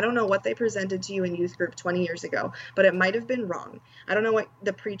you. I don't know what they presented to you in youth group 20 years ago, but it might have been wrong. I don't know what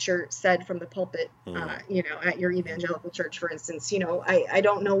the preacher said from the pulpit, you know, at your evangelical church, for instance. You know, I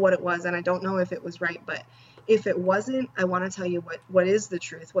don't know what it was, and I don't know if it was right, but if it wasn't, I want to tell you what is the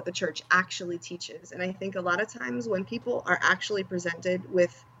truth, what the church actually teaches. And I think a lot of times when people are actually presented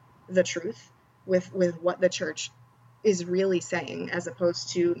with the truth, with what the church is really saying, as opposed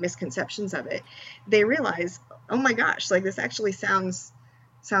to misconceptions of it, they realize, oh my gosh, like this actually sounds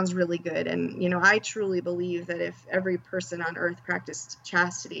really good. And, I truly believe that if every person on earth practiced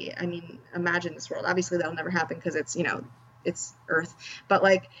chastity, I mean, imagine this world. Obviously that'll never happen because it's, it's earth. But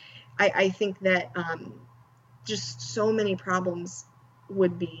like, I think that just so many problems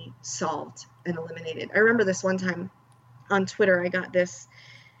would be solved and eliminated. I remember this one time on Twitter, I got this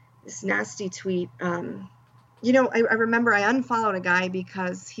nasty tweet. I remember I unfollowed a guy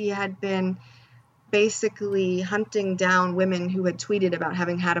because he had been basically hunting down women who had tweeted about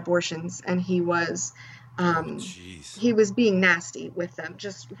having had abortions, and he was being nasty with them,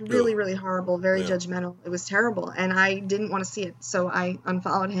 just really, really horrible, very judgmental. It was terrible, and I didn't want to see it, so I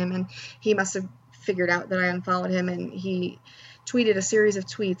unfollowed him, and he must have figured out that I unfollowed him, and he tweeted a series of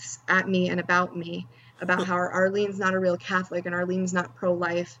tweets at me and about me about how Arlene's not a real Catholic and Arlene's not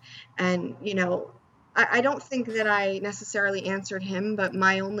pro-life, and I don't think that I necessarily answered him, but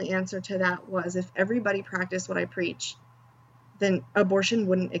my only answer to that was, if everybody practiced what I preach, then abortion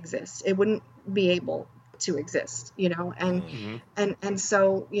wouldn't exist. It wouldn't be able to exist, and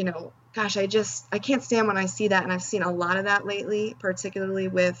so, gosh, I can't stand when I see that. And I've seen a lot of that lately, particularly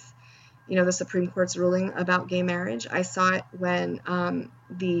with, the Supreme Court's ruling about gay marriage. I saw it when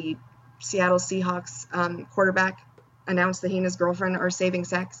the Seattle Seahawks quarterback announced that he and his girlfriend are saving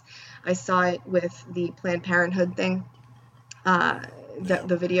sex. I saw it with the Planned Parenthood thing,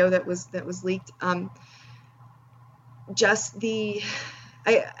 the video that was leaked. I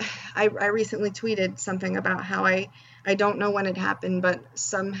recently tweeted something about how I don't know when it happened, but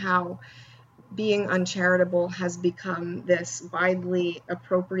somehow being uncharitable has become this widely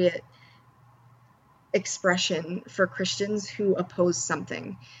appropriate expression for Christians who oppose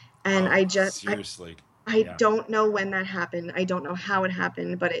something. And seriously. I don't know when that happened. I don't know how it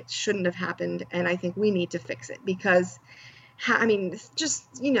happened, but it shouldn't have happened. And I think we need to fix it because,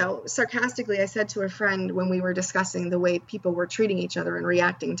 sarcastically, I said to a friend when we were discussing the way people were treating each other and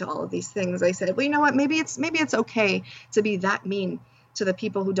reacting to all of these things, I said, well, you know what, maybe it's okay to be that mean to the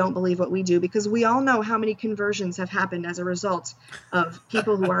people who don't believe what we do, because we all know how many conversions have happened as a result of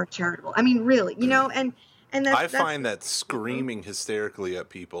people who aren't charitable. I mean, really, and I find that screaming hysterically at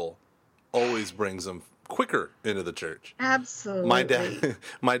people always brings them quicker into the church. Absolutely.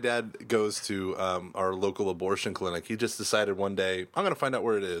 My dad goes to our local abortion clinic. He just decided one day, I'm going to find out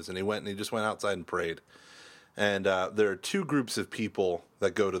where it is. And he just went outside and prayed. And there are two groups of people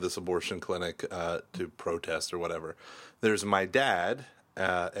that go to this abortion clinic to protest or whatever. There's my dad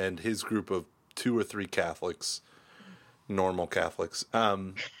and his group of 2 or 3 Catholics, normal Catholics.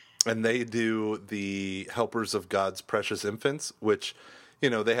 And they do the Helpers of God's Precious Infants, which,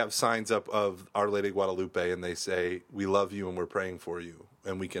 they have signs up of Our Lady of Guadalupe, and they say, we love you and we're praying for you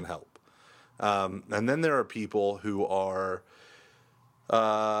and we can help. And then there are people who are,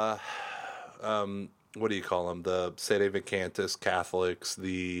 what do you call them? The Sede Vacantis Catholics,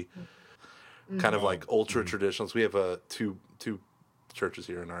 the kind of like ultra traditionalists. We have two churches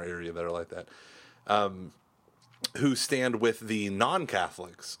here in our area that are like that. Who stand with the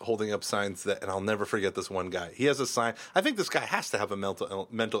non-Catholics holding up signs that, and I'll never forget this one guy. He has a sign. I think this guy has to have a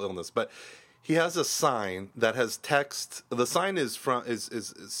mental illness, but he has a sign that has text. The sign is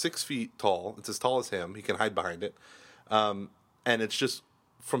 6 feet tall. It's as tall as him. He can hide behind it. And it's just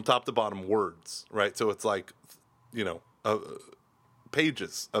from top to bottom words, right? So it's like,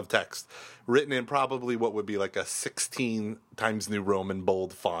 pages of text written in probably what would be like a 16 Times New Roman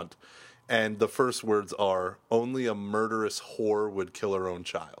bold font. And the first words are, only a murderous whore would kill her own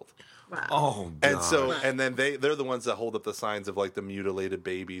child. Wow. Oh, God. And then they're the ones that hold up the signs of like the mutilated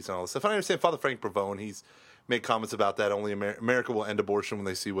babies and all this stuff. And I understand Father Frank Pavone, he's made comments about that. Only America will end abortion when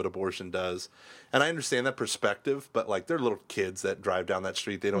they see what abortion does. And I understand that perspective, but like they're little kids that drive down that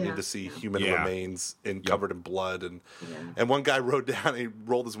street. They don't need to see human remains covered in blood. And one guy rode down, he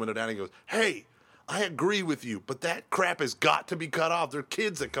rolled his window down and he goes, hey, I agree with you, but that crap has got to be cut off. There are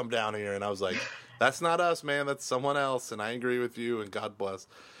kids that come down here. And I was like, that's not us, man. That's someone else. And I agree with you, and God bless.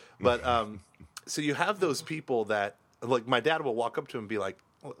 But so you have those people that, like, my dad will walk up to him and be like,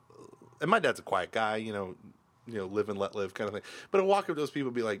 and my dad's a quiet guy, live and let live kind of thing. But I'll walk up to those people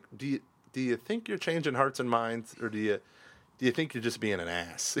and be like, do you think you're changing hearts and minds, or do you think you're just being an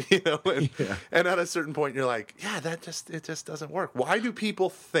ass? And at a certain point, you're like, yeah, it just doesn't work. Why do people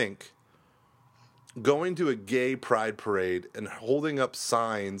think going to a gay pride parade and holding up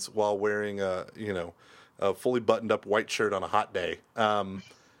signs while wearing a fully buttoned up white shirt on a hot day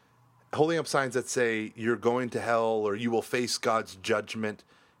holding up signs that say you're going to hell or you will face God's judgment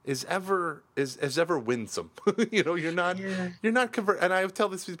is ever winsome. You're not convert. And I tell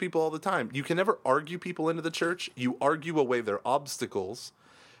this to people all the time. You can never argue people into the church. You argue away their obstacles,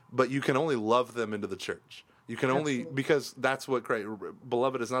 but you can only love them into the church. You can only, Absolutely. because that's what Christ,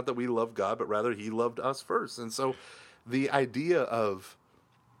 beloved, is not that we love God, but rather he loved us first. And so the idea of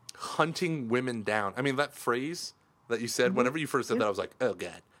hunting women down, I mean, that phrase that you said, whenever you first said that, I was like, oh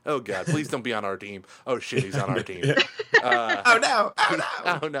God, please don't be on our team. Oh shit, he's on our team. Oh no!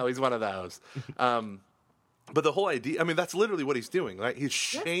 Oh no, he's one of those. But the whole idea, I mean, that's literally what he's doing, right? He's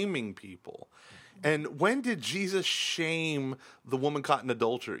shaming people. And when did Jesus shame the woman caught in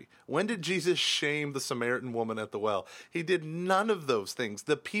adultery? When did Jesus shame the Samaritan woman at the well? He did none of those things.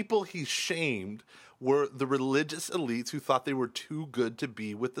 The people he shamed were the religious elites who thought they were too good to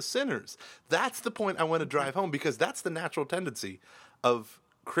be with the sinners. That's the point I want to drive home, because that's the natural tendency of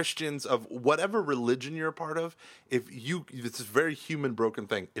Christians, of whatever religion you're a part of. It's a very human, broken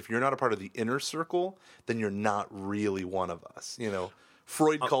thing. If you're not a part of the inner circle, then you're not really one of us.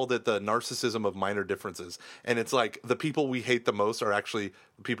 Freud called it the narcissism of minor differences. And it's like the people we hate the most are actually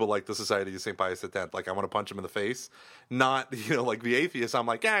people like the Society of St. Pius X. Like, I want to punch him in the face. Not, like the atheist, I'm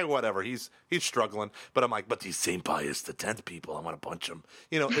like, whatever, he's struggling. But I'm like, but these St. Pius X people, I want to punch them.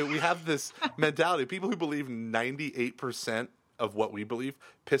 We have this mentality. People who believe 98% of what we believe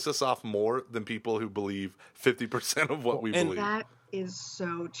piss us off more than people who believe 50% of what we believe. That is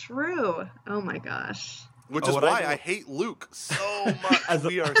so true. Oh my gosh. Which is why I hate Luke so much.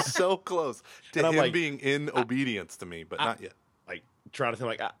 We are so close to him being in obedience to me, but not yet. Like, trying to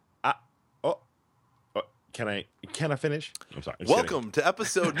think can I finish? I'm sorry. Welcome to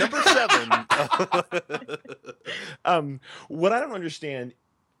episode number 7. What I don't understand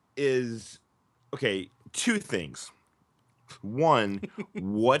is, two things. One,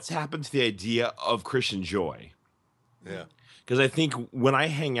 what's happened to the idea of Christian joy? Yeah. Because I think when I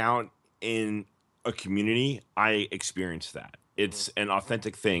hang out in a community, I experience that. It's an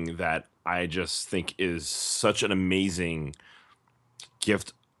authentic thing that I just think is such an amazing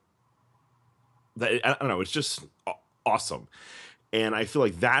gift. That I don't know, it's just awesome. And I feel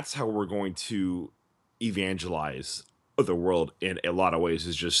like that's how we're going to evangelize the world in a lot of ways,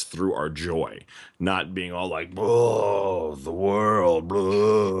 is just through our joy, not being all like, oh, the world,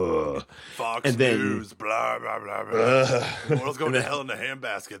 blah. Fox and then, News, blah, blah, blah, blah. The world's going to hell in a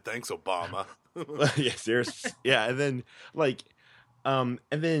handbasket. Thanks, Obama. And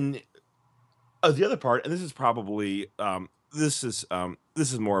then the other part, and this is probably this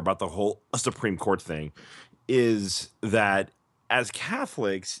is more about the whole Supreme Court thing, is that as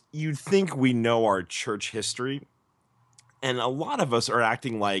Catholics, you'd think we know our church history, and a lot of us are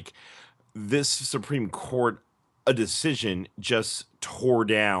acting like this Supreme Court a decision just tore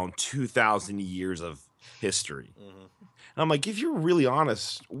down 2,000 years of history. Mm-hmm. And I'm like, if you're really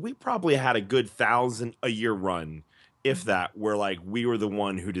honest, we probably had a good 1,000-a-year run, if that, where like we were the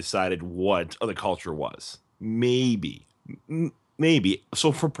one who decided what the culture was. Maybe.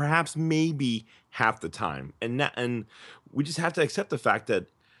 So for perhaps maybe half the time. And we just have to accept the fact that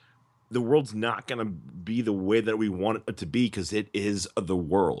the world's not going to be the way that we want it to be, because it is the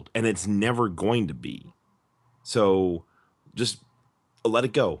world, and it's never going to be. So just let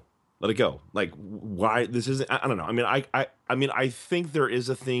it go. Let it go. Like, why this isn't, I don't know. I mean, I think there is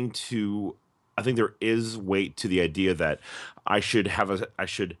there is weight to the idea that I should have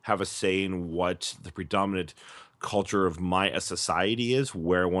a say in what the predominant culture of my society is,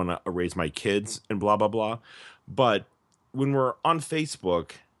 where I want to raise my kids and blah, blah, blah. But when we're on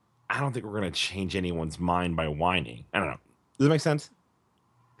Facebook, I don't think we're going to change anyone's mind by whining. I don't know. Does that make sense?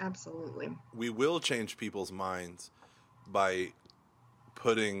 Absolutely. We will change people's minds by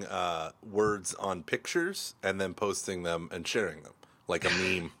putting words on pictures and then posting them and sharing them like a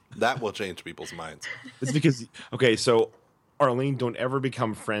meme. That will change people's minds. It's because, so Arlene, don't ever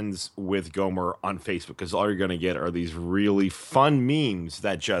become friends with Gomer on Facebook, because all you're going to get are these really fun memes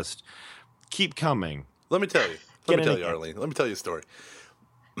that just keep coming. Let me tell you, Arlene. Let me tell you a story.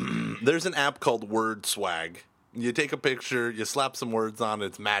 There's an app called Word Swag. You take a picture, you slap some words on it,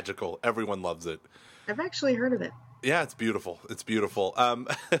 it's magical. Everyone loves it. I've actually heard of it. Yeah, it's beautiful. It's beautiful. I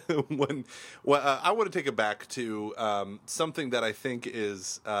want to take it back to something that I think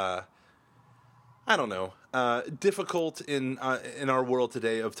is, difficult in our world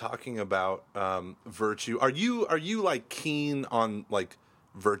today of talking about virtue. Are you like keen on like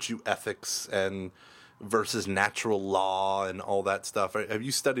virtue ethics and versus natural law and all that stuff? Have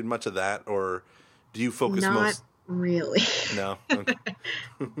you studied much of that, or do you focus really. No. Okay.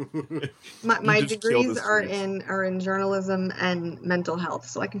 My You just kill the degrees are streets. in journalism and mental health,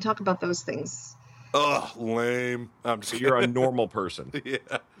 so I can talk about those things. Oh, lame. I'm just So you're a kidding. normal person. Yeah.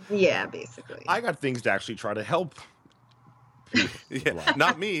 Yeah, basically. I got things to actually try to help. Yeah,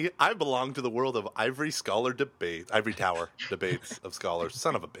 not me. I belong to the world of ivory tower debates of scholars.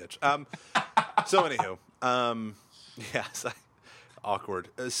 Son of a bitch. So anywho, yes, awkward.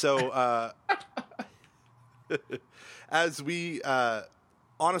 So, as we,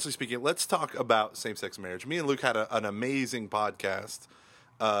 honestly speaking, let's talk about same-sex marriage. Me and Luke had an amazing podcast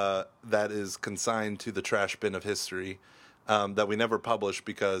that is consigned to the trash bin of history that we never published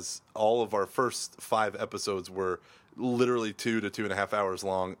because all of our first 5 episodes were literally 2 to 2.5 hours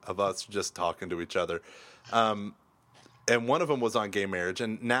long of us just talking to each other. And one of them was on gay marriage,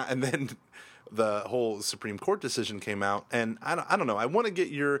 and then the whole Supreme Court decision came out, and I don't know. I want to get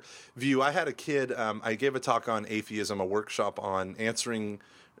your view. I had a kid. I gave a talk on atheism, a workshop on answering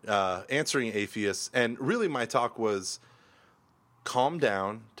atheists, and really my talk was calm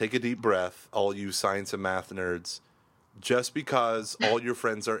down, take a deep breath, all you science and math nerds. Just because all your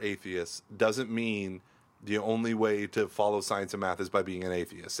friends are atheists doesn't mean the only way to follow science and math is by being an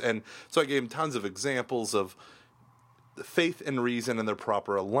atheist. And so I gave him tons of examples of faith and reason and their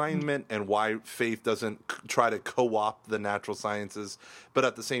proper alignment and why faith doesn't try to co-opt the natural sciences, but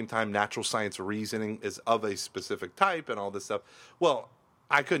at the same time, natural science reasoning is of a specific type and all this stuff. Well,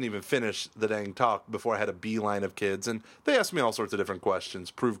 I couldn't even finish the dang talk before I had a beeline of kids, and they asked me all sorts of different questions,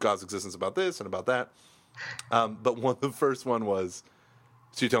 prove God's existence about this and about that. But the first one was,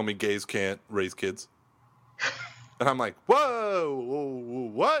 so you tell me gays can't raise kids? And I'm like, whoa,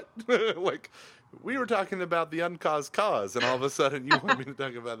 what? Like, we were talking about the uncaused cause, and all of a sudden you want me to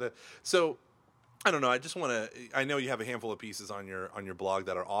talk about that. So, I don't know. I just want to. I know you have a handful of pieces on your blog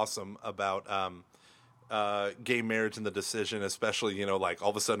that are awesome about gay marriage and the decision, especially like all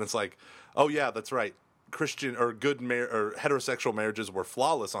of a sudden it's like, oh yeah, that's right. Christian or or heterosexual marriages were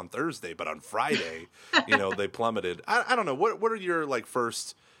flawless on Thursday, but on Friday, they plummeted. I don't know. What are your like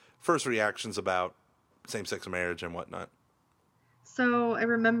first reactions about same-sex marriage and whatnot? So I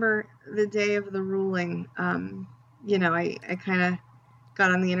remember the day of the ruling. I kind of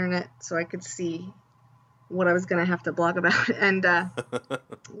got on the internet so I could see what I was going to have to blog about, and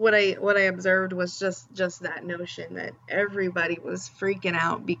what I observed was just that notion that everybody was freaking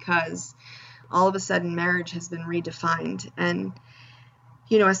out because all of a sudden marriage has been redefined. And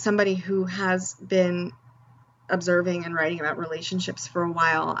as somebody who has been observing and writing about relationships for a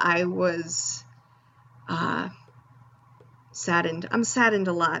while, I was saddened. I'm saddened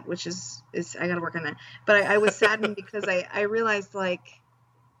a lot, which is I got to work on that. But I was saddened because I realized, like,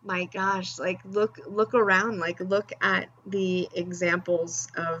 my gosh, like look around, like look at the examples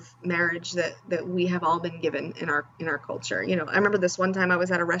of marriage that we have all been given in our culture. I remember this one time I was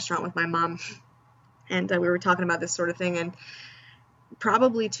at a restaurant with my mom, and we were talking about this sort of thing, and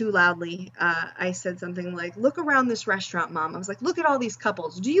probably too loudly, I said something like, "Look around this restaurant, Mom." I was like, "Look at all these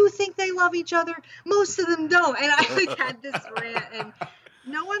couples. Do you think they love each other? Most of them don't." And I like had this rant, and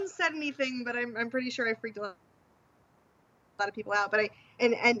no one said anything, but I'm pretty sure I freaked a lot of people out. But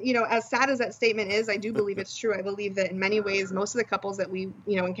as sad as that statement is, I do believe it's true. I believe that in many ways, most of the couples that we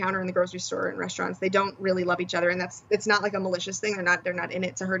encounter in the grocery store and restaurants, they don't really love each other, and it's not like a malicious thing. They're not in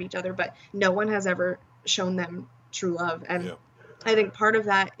it to hurt each other, but no one has ever shown them true love. And yeah. I think part of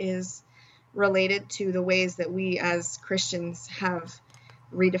that is related to the ways that we as Christians have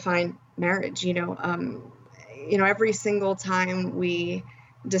redefined marriage. Every single time we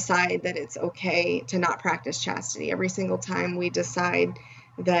decide that it's okay to not practice chastity, every single time we decide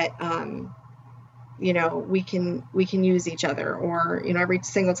that we can use each other, or every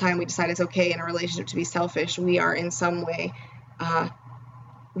single time we decide it's okay in a relationship to be selfish, we are in some way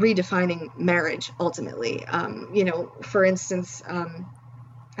redefining marriage ultimately. For instance, I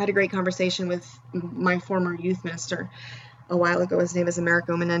had a great conversation with my former youth minister a while ago. His name is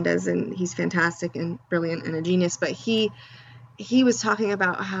Americo Menendez, and he's fantastic and brilliant and a genius, but he was talking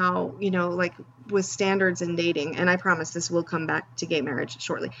about how, like with standards in dating, and I promise this will come back to gay marriage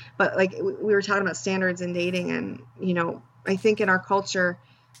shortly, but like we were talking about standards in dating, and, I think in our culture,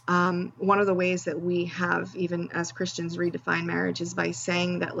 one of the ways that we have, even as Christians, redefined marriage is by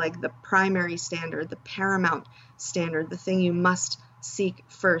saying that, like, the primary standard, the paramount standard, the thing you must seek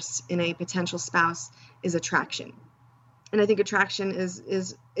first in a potential spouse is attraction. And I think attraction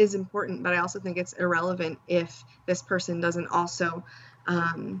is important, but I also think it's irrelevant if this person doesn't also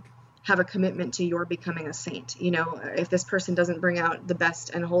have a commitment to your becoming a saint. If this person doesn't bring out the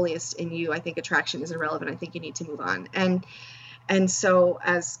best and holiest in you, I think attraction is irrelevant. I think you need to move on. And And so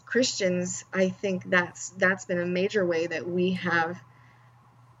as Christians, I think that's been a major way that we have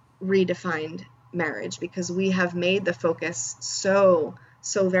redefined marriage, because we have made the focus so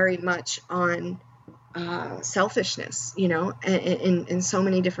very much on selfishness, in so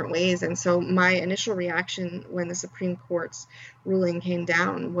many different ways. And so my initial reaction when the Supreme Court's ruling came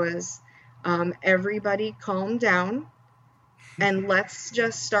down was, everybody calm down and let's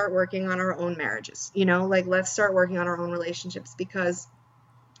just start working on our own marriages, let's start working on our own relationships. Because,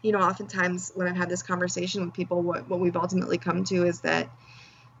 oftentimes when I've had this conversation with people, what we've ultimately come to is that,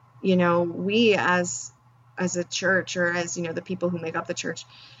 we as a church, or as, the people who make up the church,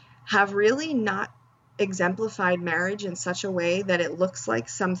 have really not exemplified marriage in such a way that it looks like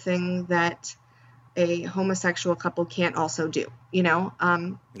something that a homosexual couple can't also do, Yeah.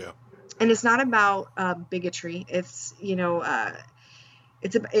 And it's not about bigotry. It's,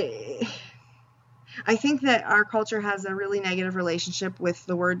 I think that our culture has a really negative relationship with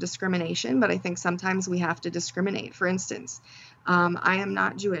the word discrimination, but I think sometimes we have to discriminate. For instance, I am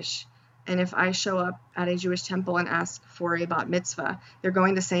not Jewish. And if I show up at a Jewish temple and ask for a bat mitzvah, they're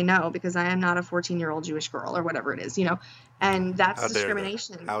going to say no, because I am not a 14-year-old Jewish girl, or whatever it is, and that's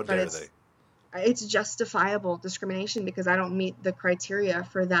discrimination. How dare they? It's justifiable discrimination because I don't meet the criteria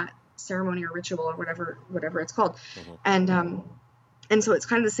for that ceremony or ritual or whatever it's called. Mm-hmm. And so it's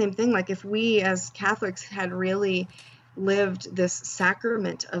kind of the same thing. Like, if we as Catholics had really lived this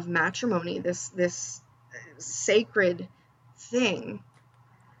sacrament of matrimony, this sacred thing,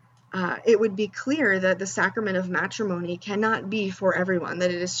 it would be clear that the sacrament of matrimony cannot be for everyone, that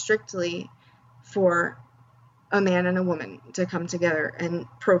it is strictly for a man and a woman to come together and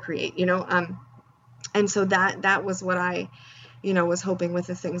procreate, and so that was what I, was hoping with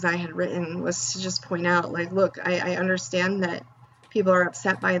the things I had written, was to just point out, like, look, I understand that people are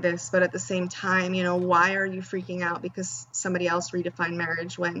upset by this, but at the same time, why are you freaking out because somebody else redefined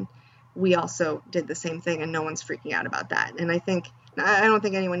marriage when we also did the same thing, and no one's freaking out about that? And I don't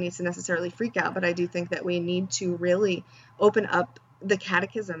think anyone needs to necessarily freak out, but I do think that we need to really open up the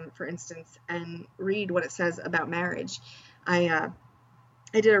catechism, for instance, and read what it says about marriage. I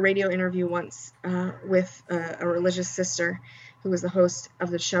did a radio interview once with a religious sister who was the host of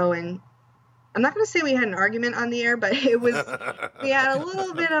the show, and I'm not going to say we had an argument on the air, but we had a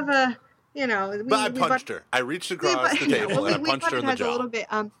little bit of a, But I punched her. I reached across the table and I punched her in the jaw. A little bit,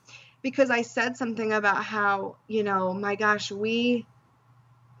 because I said something about how, my gosh, we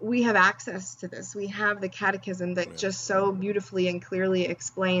have access to this. We have the catechism that just so beautifully and clearly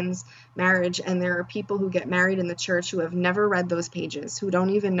explains marriage. And there are people who get married in the church who have never read those pages, who don't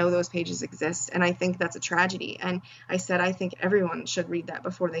even know those pages exist. And I think that's a tragedy. And I said, I think everyone should read that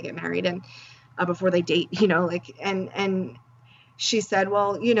before they get married and before they date, and she said,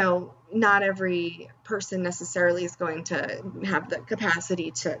 well, not every person necessarily is going to have the capacity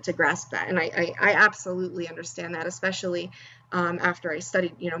to grasp that. And I absolutely understand that, especially after I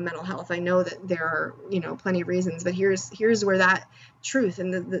studied, mental health. I know that there are, plenty of reasons, but here's where that truth,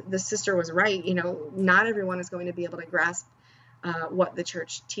 and the sister was right, not everyone is going to be able to grasp what the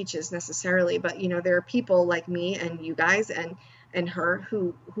church teaches necessarily, but, there are people like me and you guys and her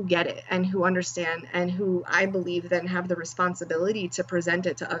who get it and who understand, and who I believe then have the responsibility to present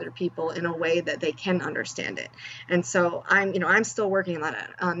it to other people in a way that they can understand it. And so I'm still working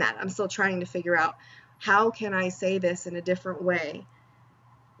on that. I'm still trying to figure out, how can I say this in a different way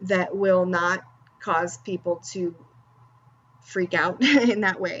that will not cause people to freak out in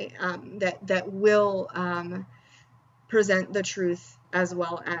that way, that will present the truth as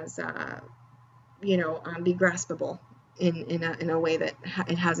well as be graspable in a way that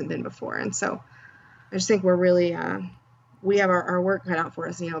it hasn't been before. And so I just think we're really we have our work cut out for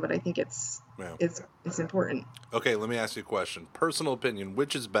us, but I think it's important. Okay, let me ask you a question. Personal opinion,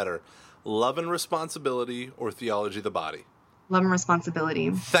 which is better, love and responsibility or theology of the body? Love and responsibility.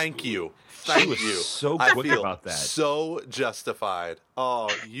 Thank you. She was so quick about that. So justified. Oh,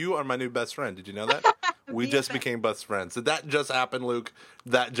 you are my new best friend. Did you know that? We just became best friends. Did that just happen, Luke?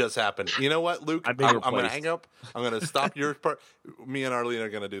 That just happened. You know what, Luke? I'm going to hang up. I'm going to stop your part. Me and Arlene are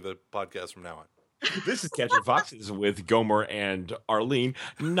going to do the podcast from now on. This is Catching Foxes with Gomer and Arlene,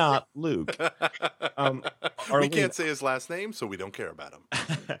 not Luke. Arlene, we can't say his last name, so we don't care about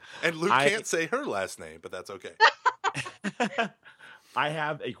him. And Luke can't say her last name, but that's okay. I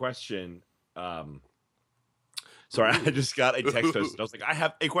have a question. Sorry, I just got a text message. I was like, I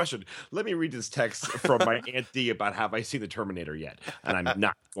have a question. Let me read this text from my Aunt D about have I seen the Terminator yet? And I'm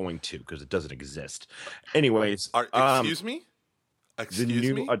not going to, because it doesn't exist. Anyways. Excuse me? The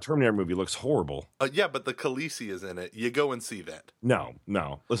new Terminator movie looks horrible. Yeah, but the Khaleesi is in it. You go and see that. No.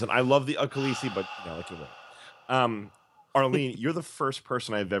 Listen, I love the Khaleesi, but no, it's a Arlene, you're the first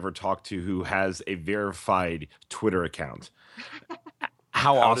person I've ever talked to who has a verified Twitter account.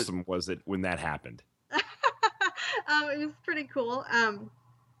 How awesome was it when that happened? It was pretty cool.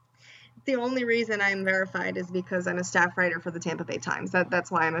 The only reason I'm verified is because I'm a staff writer for the Tampa Bay Times.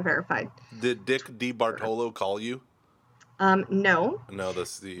 That's why I'm a verified. Did Dick DiBartolo call you? No. No, the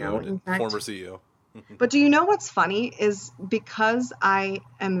CEO, No, in fact. former CEO. But do you know what's funny is because I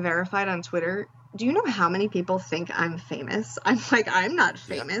am verified on Twitter, do you know how many people think I'm famous? I'm like, I'm not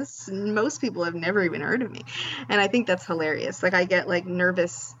famous. Most people have never even heard of me. And I think that's hilarious. Like I get like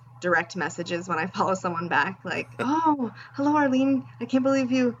nervous direct messages when I follow someone back like, oh, hello, Arlene. I can't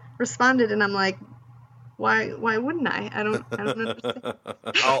believe you responded. And I'm like, why wouldn't I? I don't understand.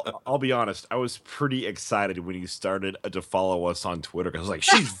 I'll be honest. I was pretty excited when you started to follow us on Twitter. I was like,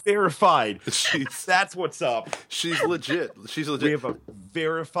 she's verified. That's what's up. She's legit. She's legit. We have a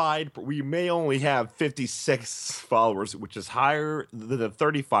verified. We may only have 56 followers, which is higher than the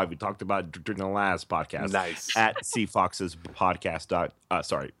 35 we talked about during the last podcast. Nice. At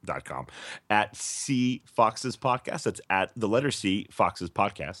cfoxespodcast.com. At cfoxes podcast. That's at the letter C Foxes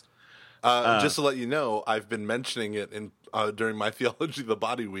podcast. Just to let you know, I've been mentioning it in during my Theology of the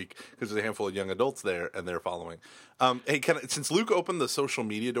Body week because there's a handful of young adults there and they're following. Hey, since Luke opened the social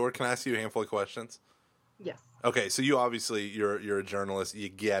media door, can I ask you a handful of questions? Yes. Okay, so you obviously you're a journalist. You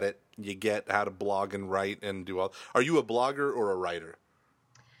get it. You get how to blog and write and do all. Are you a blogger or a writer?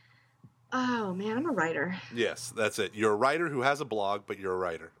 Oh man, I'm a writer. Yes, that's it. You're a writer who has a blog, but you're a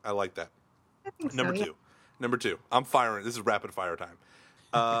writer. I like that. I think Number so, two. Number two. I'm firing. This is rapid fire time.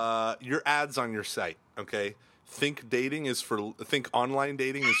 Your ads on your site, okay? Think online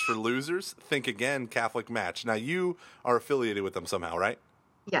dating is for losers. Think again, Catholic Match. Now you are affiliated with them somehow, right?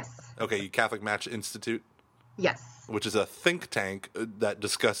 Yes. Okay, Catholic Match Institute, Yes. which is a think tank that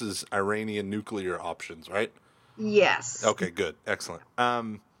discusses Iranian nuclear options, right? Yes. Okay, good, excellent.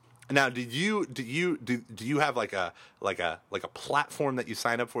 Now, do you have like a platform that you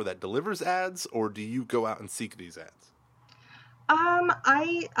sign up for that delivers ads, or do you go out and seek these ads?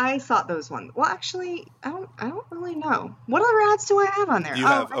 I thought those ones. Well, actually, I don't really know. What other ads do I have on there?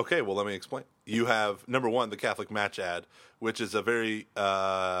 Okay, well, let me explain. You have, number one, the Catholic Match ad, which is a very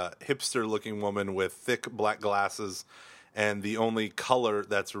hipster-looking woman with thick black glasses, and the only color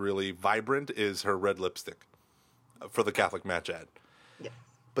that's really vibrant is her red lipstick for the Catholic Match ad. Yes.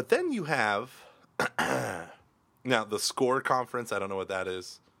 But then you have, now, the SCORE conference, I don't know what that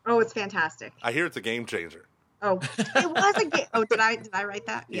is. Oh, it's fantastic. I hear it's a game changer. Oh, it was a game. Oh, did I write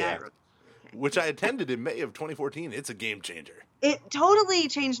that? Yeah. I wrote it. Okay. Which I attended in May of 2014. It's a game changer. It totally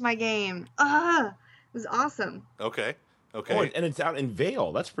changed my game. It was awesome. Okay. Oh, and it's out in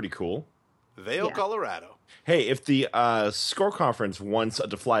Vail. That's pretty cool. Vail, Yeah. Colorado. Hey, if the SCORE conference wants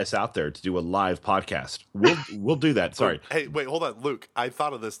to fly us out there to do a live podcast, we'll do that. Sorry. Hey, wait, hold on, Luke. I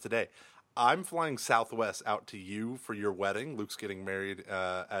thought of this today. I'm flying Southwest out to you for your wedding. Luke's getting married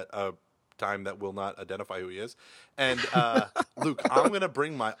at a time that will not identify who he is. And Luke, I'm going to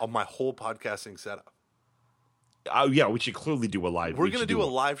bring my whole podcasting setup. Yeah, we should clearly do a live. We're going to do a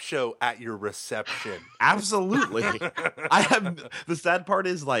live show at your reception. Absolutely. The sad part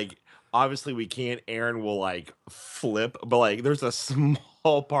is, like, obviously we can't. Aaron will like flip, but like there's a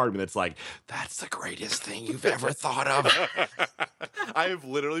small part of me that's like, that's the greatest thing you've ever thought of. I have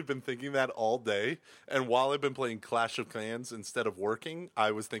literally been thinking that all day, and while I've been playing Clash of Clans instead of working,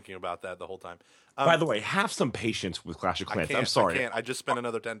 I was thinking about that the whole time. By the way, have some patience with Clash of Clans. I'm sorry. I can't. I just spent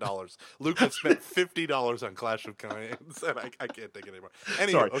another $10. Luke has spent $50 on Clash of Clans, and I can't take it anymore.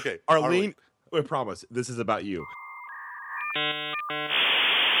 Anyway, Sorry. Okay. Arlene, I promise, this is about you.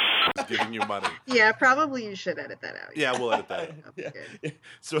 Is giving you money. Yeah, probably you should edit that out. Yeah, we'll edit that. Good.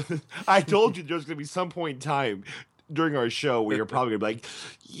 So I told you there's going to be some point in time during our show where you're probably going to be like,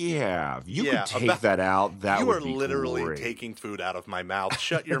 yeah, if you could take that out, that would be You are literally great. taking food out of my mouth.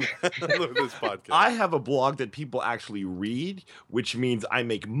 Shut your mouth with this podcast. I have a blog that people actually read, which means I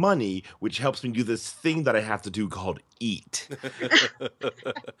make money, which helps me do this thing that I have to do called eat.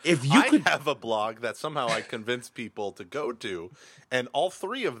 If you could have a blog that somehow I convince people to go to, and all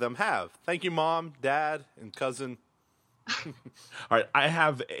three of them have. Thank you, Mom, Dad, and cousin. All right, I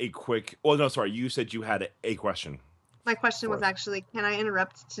have a quick. Well, no, sorry. You said you had a question. My question was actually, can I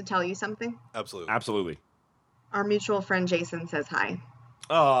interrupt to tell you something? Absolutely. Absolutely. Our mutual friend Jason says hi.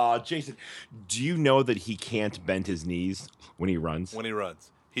 Oh, Jason, do you know that he can't bend his knees when he runs?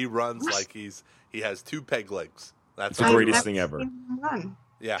 He runs like he has two peg legs. That's the greatest thing ever. Run.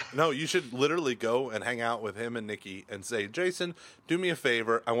 Yeah. No, you should literally go and hang out with him and Nikki and say, Jason, do me a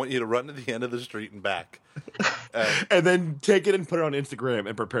favor. I want you to run to the end of the street and back. And then take it and put it on Instagram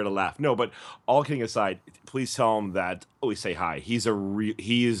and prepare to laugh. No, but all kidding aside, please tell him that always say hi. He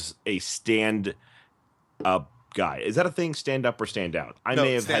is a stand up guy. Is that a thing? Stand up or stand out? I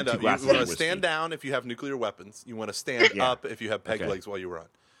may have had two glasses. You want to stand down if you have nuclear weapons. You want to stand up if you have peg legs while you run.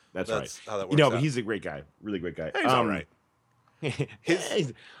 That's right. How that works. But he's a great guy. Really great guy. He's all right.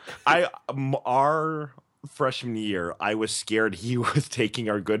 Our freshman year, I was scared he was taking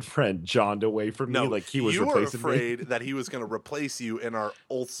our good friend John away from me, like he was replacing me. You were afraid that he was going to replace you in our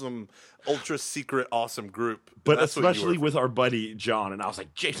awesome, ultra secret, awesome group. But especially with our buddy John, and I was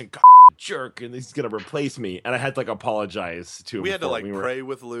like, Jason, jerk, and he's going to replace me, and I had to apologize to him. We had to pray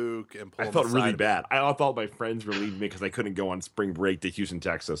with Luke and pull him. I felt really bad. I thought my friends relieved me because I couldn't go on spring break to Houston,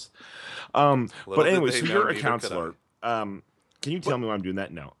 Texas. But anyway, so you're a counselor. Can you tell me why I'm doing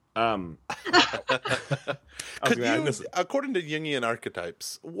that? No. According to Jungian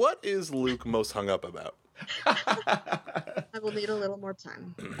archetypes, what is Luke most hung up about? I will need a little more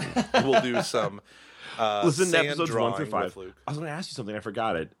time. We'll do some listen to episodes 1 through 5. I was going to ask you something. I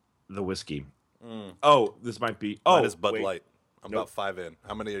forgot it. The whiskey. Oh, this might be. Mine is Bud Light. I'm about 5 in.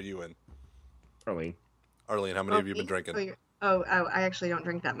 How many are you in? Arlene, how many have you been drinking? I actually don't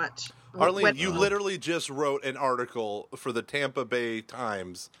drink that much. Arlene, you literally just wrote an article for the Tampa Bay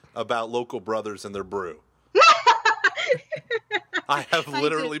Times about local brothers and their brew. I have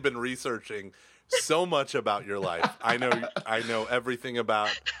literally been researching so much about your life. I know everything about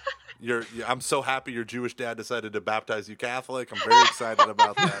I'm so happy your Jewish dad decided to baptize you Catholic. I'm very excited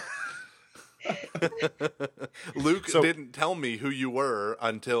about that. Luke didn't tell me who you were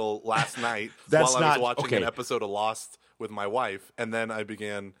until last night while I was watching an episode of Lost with my wife, and then I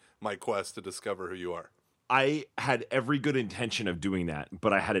began my quest to discover who you are. I had every good intention of doing that,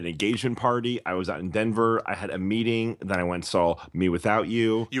 but I had an engagement party. I was out in Denver. I had a meeting. Then I went and saw Me Without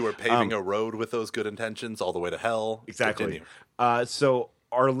You. You were paving a road with those good intentions all the way to hell. Exactly. So,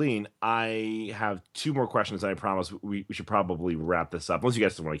 Arlene, I have 2 more questions, and I promise we should probably wrap this up. Unless you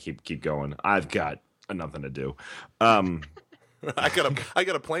guys want to keep going. I've got nothing to do. I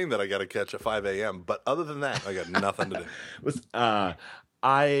got a plane that I got to catch at 5 a.m. But other than that, I got nothing to do.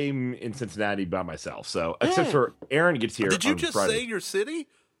 I'm in Cincinnati by myself, so except for Aaron gets here. Did you just Friday. say your city?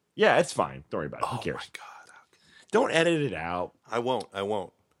 Yeah, it's fine. Don't worry about it. Who cares? Oh my god! Okay. Don't edit it out. I won't.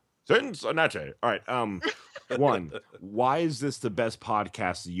 Cincinnati. All right. 1. Why is this the best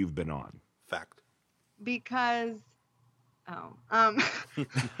podcast you've been on? Fact. Because. I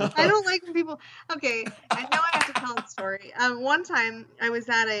don't like when people. Okay, I know I have to tell a story. One time I was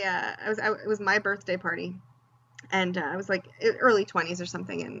at it was my birthday party, and I was like early 20s or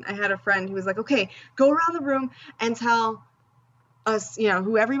something, and I had a friend who was like, "Okay, go around the room and tell us,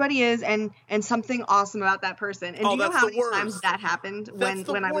 who everybody is, and something awesome about that person." And do you know how many times that happened when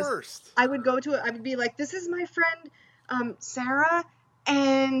I would be like, "This is my friend, Sarah."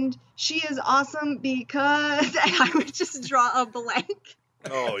 And she is awesome because I would just draw a blank.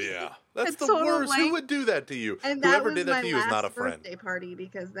 Oh yeah, that's the worst. Blank. Who would do that to you? And whoever did that to you is not a friend. Birthday party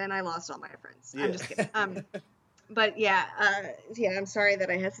because then I lost all my friends. Yeah. I'm just kidding. But yeah, I'm sorry that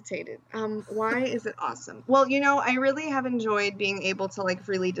I hesitated. Why is it awesome? Well, I really have enjoyed being able to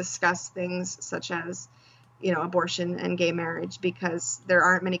freely discuss things such as, abortion and gay marriage, because there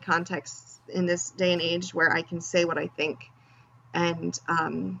aren't many contexts in this day and age where I can say what I think and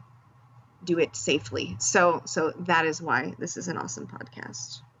do it safely. So that is why this is an awesome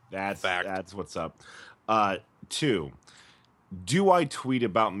podcast. That's what's up. 2, do I tweet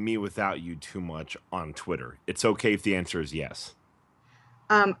about Me Without You too much on Twitter? It's okay if the answer is yes.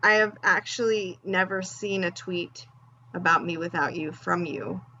 I have actually never seen a tweet about Me Without You from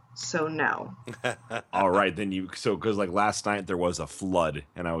you, so no. All right, then because last night there was a flood,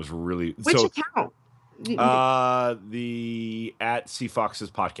 and I was really... Which account? The @CFox's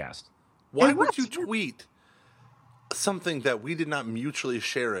podcast. Why would you tweet something that we did not mutually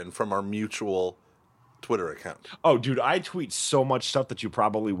share in from our mutual Twitter account? Oh, dude, I tweet so much stuff that you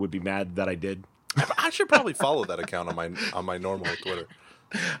probably would be mad that I did. I should probably follow that account on my normal Twitter.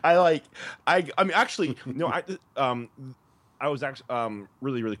 I mean, actually, no, I was actually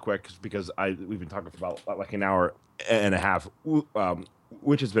really, really quick because we've been talking for about an hour and a half.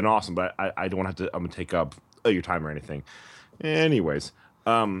 Which has been awesome, but I don't want to have to take up your time or anything. Anyways,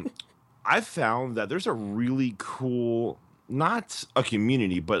 I found that there's a really cool, not a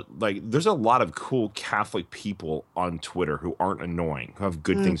community, but there's a lot of cool Catholic people on Twitter who aren't annoying, who have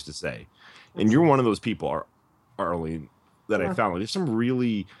good things to say. And you're one of those people, Arlene, that I found. There's some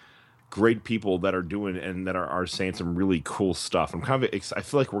really great people that are doing and that are saying some really cool stuff. I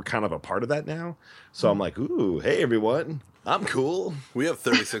feel like we're kind of a part of that now. So I'm like, ooh, hey everyone. I'm cool. We have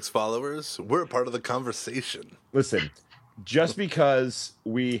 36 followers. We're a part of the conversation. Listen, just because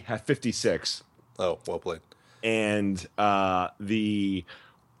we have 56. Oh, well played. And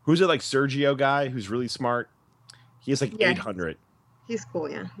who's it, like Sergio guy who's really smart? He has like 800. He's cool,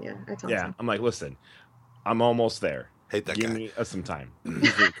 yeah. I talked to him. I'm like, listen, I'm almost there. Hate that guy. Give me some time.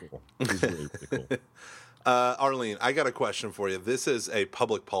 He's really cool. He's really cool. Arlene, I got a question for you. This is a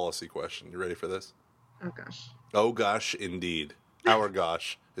public policy question. You ready for this? Oh, gosh. Oh, gosh, indeed. Our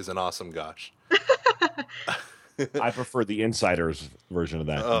gosh is an awesome gosh. I prefer the insider's version of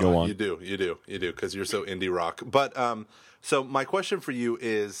that. Go on. You do, because you're so indie rock. But so my question for you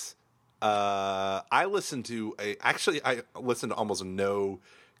is, I listen to almost no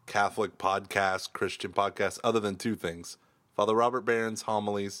Catholic podcast, Christian podcast, other than two things: Father Robert Barron's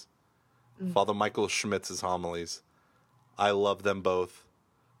homilies, Father Michael Schmitz's homilies. I love them both.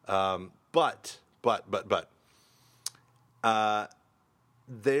 But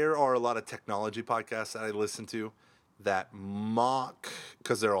there are a lot of technology podcasts that I listen to that mock,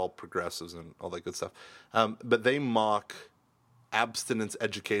 because they're all progressives and all that good stuff, but they mock abstinence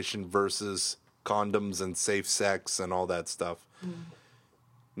education versus condoms and safe sex and all that stuff.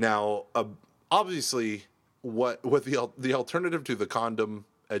 Now, obviously, what the alternative to the condom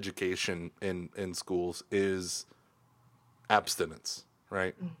education in schools is abstinence,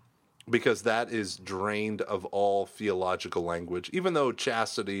 right? Because that is drained of all theological language, even though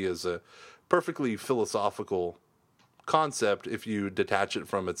chastity is a perfectly philosophical concept if you detach it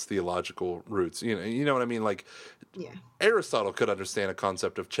from its theological roots. You know what I mean? Like, Aristotle could understand a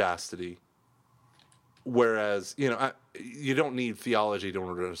concept of chastity, whereas, you don't need theology to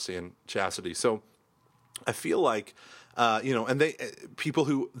understand chastity. So I feel like, and people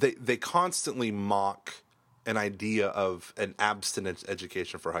who constantly mock an idea of an abstinence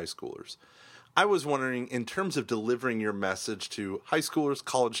education for high schoolers. I was wondering, in terms of delivering your message to high schoolers,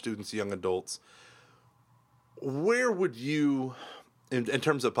 college students, young adults, where would you, in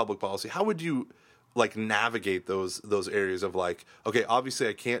terms of public policy, how would you like navigate those areas of like, okay, obviously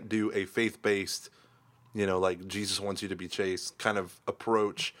I can't do a faith-based, like Jesus wants you to be chaste kind of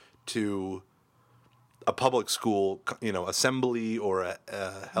approach to a public school, assembly or a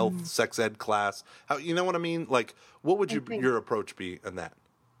health sex ed class. How, you know what I mean? Like, what would your approach be in that?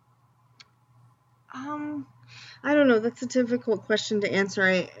 I don't know. That's a difficult question to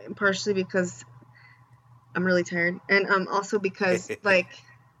answer. Partially because I'm really tired, and also because let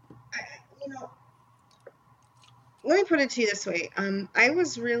me put it to you this way. I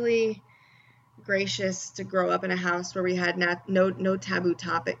was really gracious to grow up in a house where we had no taboo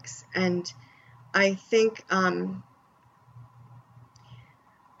topics, and I think I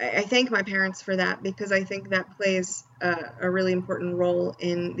thank my parents for that, because I think that plays a really important role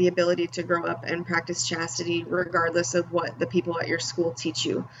in the ability to grow up and practice chastity, regardless of what the people at your school teach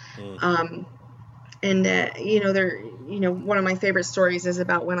you. And one of my favorite stories is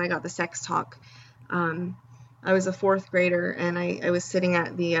about when I got the sex talk. I was a fourth grader, and I was sitting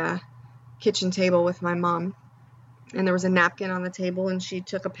at the kitchen table with my mom. And there was a napkin on the table, and she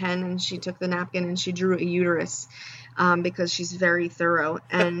took a pen and she took the napkin and she drew a uterus, because she's very thorough.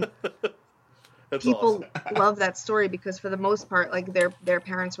 And people awesome. Love that story, because for the most part, like their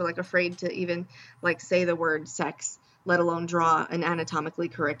parents were like afraid to even like say the word sex, let alone draw an anatomically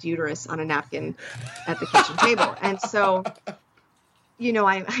correct uterus on a napkin at the kitchen table. And so,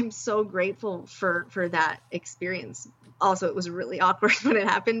 I'm so grateful for that experience. Also, it was really awkward when it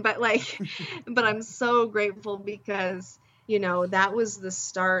happened, but I'm so grateful because, that was the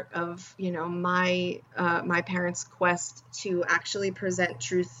start of, my parents' quest to actually present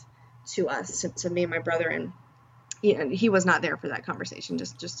truth to us, to me and my brother. And, he was not there for that conversation,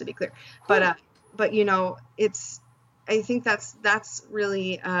 just to be clear. Cool. But I think that's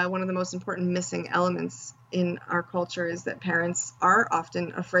really one of the most important missing elements in our culture, is that parents are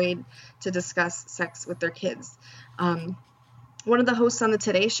often afraid to discuss sex with their kids. One of the hosts on the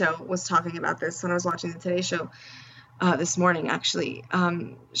Today Show was talking about this when I was watching the Today Show this morning, actually.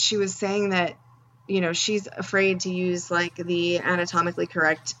 She was saying that, she's afraid to use like the anatomically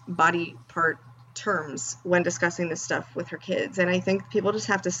correct body part terms when discussing this stuff with her kids. And I think people just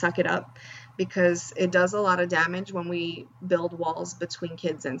have to suck it up, because it does a lot of damage when we build walls between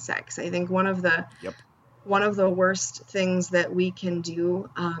kids and sex. I think one of the worst things that we can do,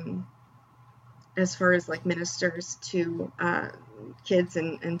 as far as like ministers to kids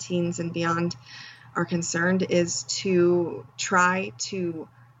and teens and beyond are concerned, is to try to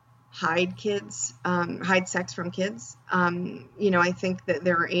hide sex from kids. I think that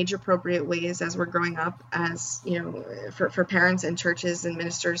there are age appropriate ways as we're growing up, as for parents and churches and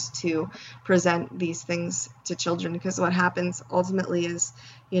ministers to present these things to children, because what happens ultimately is,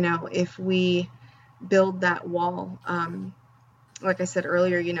 if we build that wall, like I said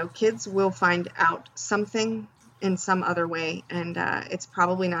earlier, kids will find out something in some other way, and it's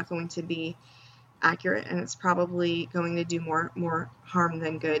probably not going to be accurate, and it's probably going to do more harm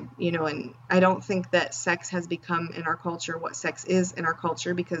than good, and I don't think that sex has become in our culture what sex is in our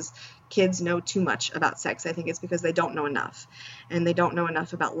culture because kids know too much about sex. I think it's because they don't know enough, and they don't know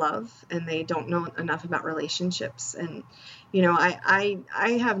enough about love, and they don't know enough about relationships. And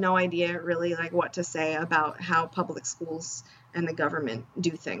I have no idea really like what to say about how public schools and the government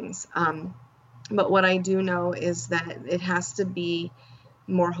do things, but what I do know is that it has to be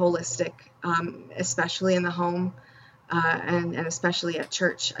more holistic, especially in the home, and especially at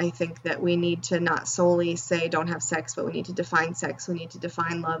church. I think that we need to not solely say don't have sex, but we need to define sex, we need to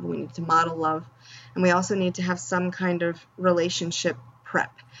define love, we need to model love, and we also need to have some kind of relationship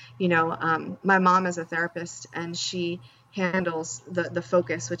prep. My mom is a therapist, and she handles the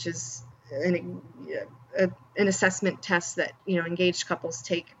focus, which is an assessment test that engaged couples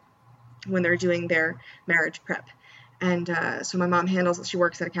take when they're doing their marriage prep. And so my mom she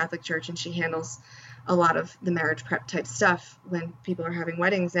works at a Catholic church, and she handles a lot of the marriage prep type stuff when people are having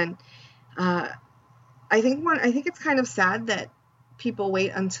weddings. And I think it's kind of sad that people wait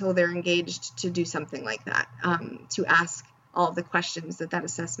until they're engaged to do something like that, to ask all of the questions that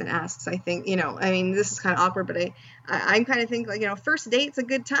assessment asks. I think, this is kind of awkward, but I kind of think first date's a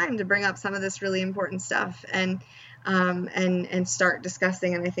good time to bring up some of this really important stuff and start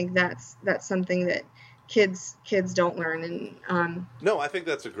discussing. And I think that's something that kids don't learn. And no, I think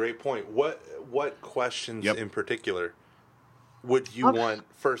that's a great point. What questions in particular would you want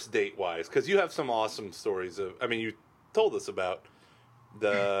first date wise? Because you have some awesome stories you told us about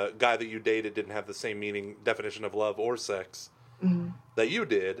the guy that you dated didn't have the same definition of love or sex that you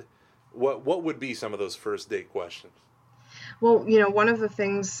did. What would be some of those first date questions? Well, one of the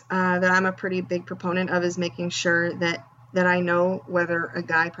things that I'm a pretty big proponent of is making sure that I know whether a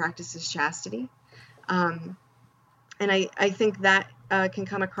guy practices chastity. And I think that can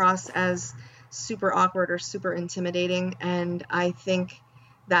come across as super awkward or super intimidating, and I think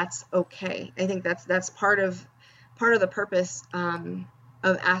that's okay. I think that's part of the purpose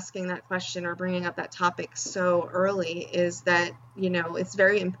of asking that question or bringing up that topic so early, is that it's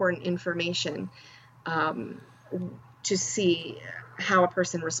very important information to see how a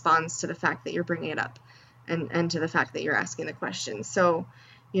person responds to the fact that you're bringing it up, and to the fact that you're asking the question. So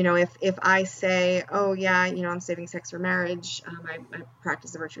if I say, oh yeah, I'm saving sex for marriage, I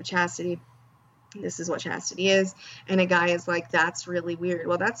practice the virtue of chastity, this is what chastity is, and a guy is like, that's really weird.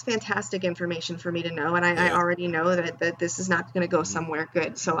 Well, that's fantastic information for me to know, and I already know that this is not going to go somewhere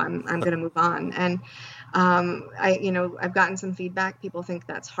good, so I'm going to move on. And I've gotten some feedback. People think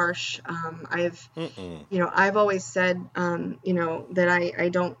that's harsh. I've always said, that I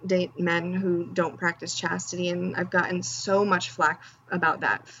don't date men who don't practice chastity, and I've gotten so much flack about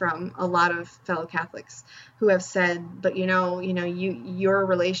that from a lot of fellow Catholics who have said, but your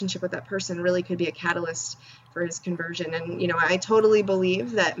relationship with that person really could be a catalyst for his conversion. And I totally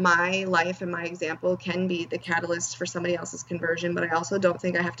believe that my life and my example can be the catalyst for somebody else's conversion, but I also don't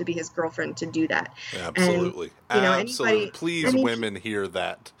think I have to be his girlfriend to do that. Absolutely. And, absolutely. Please, women, hear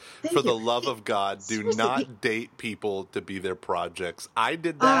that. For the love of God, do not date people to be their projects. I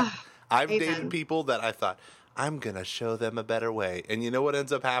did that. I've dated people that I thought, I'm going to show them a better way. And you know what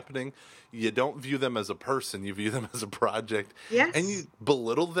ends up happening? You don't view them as a person. You view them as a project. Yes. And you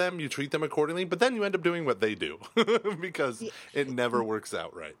belittle them. You treat them accordingly. But then you end up doing what they do because it never works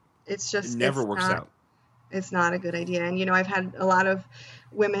out right. It never works out. It's not a good idea. And, I've had a lot of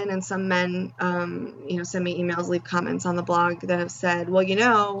women and some men, send me emails, leave comments on the blog that have said,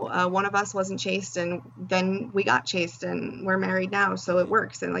 well, one of us wasn't chaste and then we got chaste and we're married now, so it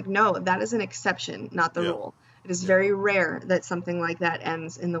works. And no, that is an exception, not the rule. It is very rare that something like that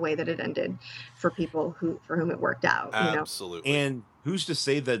ends in the way that it ended for people for whom it worked out. Absolutely. And who's to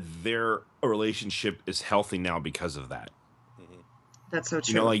say that their relationship is healthy now because of that? Mm-hmm. That's so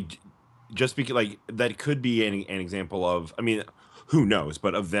true. Just because that could be an example of, who knows,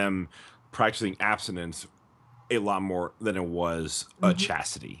 but of them practicing abstinence a lot more than it was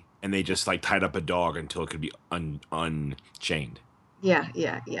chastity. And they just tied up a dog until it could be unchained. Yeah,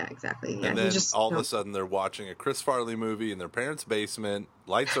 exactly. Yeah, and then all of a sudden they're watching a Chris Farley movie in their parents' basement,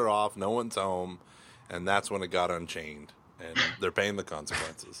 lights are off, no one's home, and that's when it got unchained, and they're paying the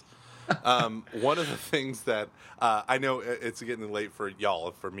consequences. One of the things that I know it's getting late for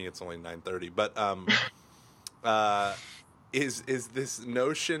y'all. For me, it's only 9:30. But is this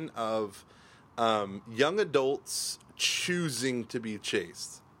notion of young adults choosing to be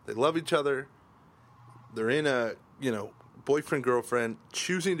chased? They love each other. They're in a boyfriend girlfriend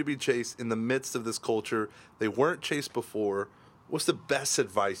choosing to be chased in the midst of this culture. They weren't chased before. What's the best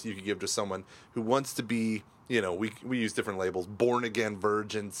advice you could give to someone who wants to be, we use different labels, born again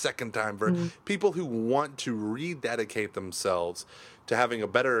virgin, second time virgin, people who want to rededicate themselves to having a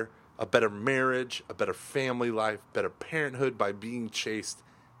better marriage, a better family life, better parenthood by being chased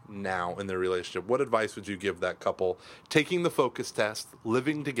now in their relationship? What advice would you give that couple taking the focus test,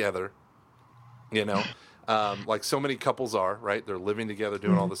 living together, like so many couples are, right? They're living together,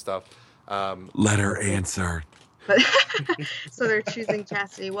 doing all this stuff. Let her answer. So they're choosing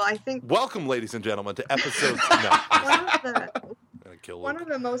chastity. Well, I think. Welcome, ladies and gentlemen, to episode. One of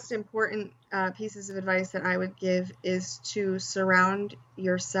the most important pieces of advice that I would give is to surround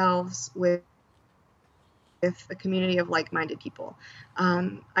yourselves with a community of like-minded people.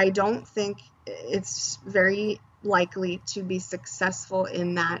 I don't think it's very likely to be successful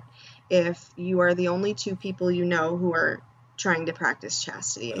in that if you are the only two people who are trying to practice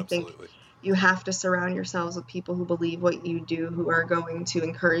chastity. Absolutely. I think you have to surround yourselves with people who believe what you do, who are going to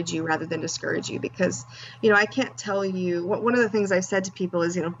encourage you rather than discourage you. Because, I can't tell you, one of the things I've said to people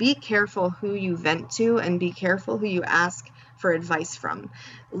is, be careful who you vent to and be careful who you ask for advice from.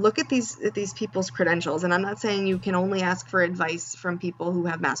 Look at these people's credentials. And I'm not saying you can only ask for advice from people who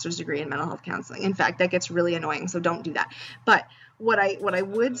have master's degree in mental health counseling. In fact, that gets really annoying. So don't do that. But what I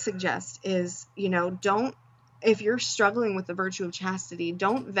would suggest is, if you're struggling with the virtue of chastity,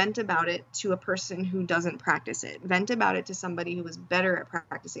 don't vent about it to a person who doesn't practice it. Vent about it to somebody who is better at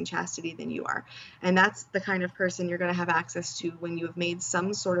practicing chastity than you are. And that's the kind of person you're going to have access to when you have made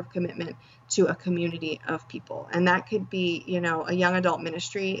some sort of commitment to a community of people. And that could be, a young adult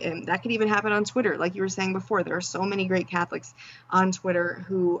ministry. And that could even happen on Twitter. Like you were saying before, there are so many great Catholics on Twitter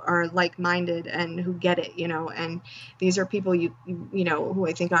who are like-minded and who get it, and these are people who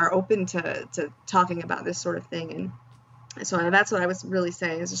I think are open to talking about this sort of thing. And so that's what I was really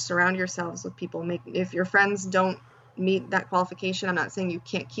saying, is just surround yourselves with people. If your friends don't meet that qualification, I'm not saying you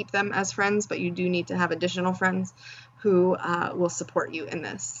can't keep them as friends, but you do need to have additional friends who will support you in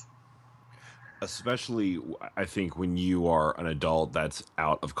this. Especially, I think, when you are an adult that's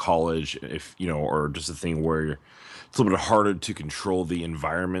out of college, or just a thing where it's a little bit harder to control the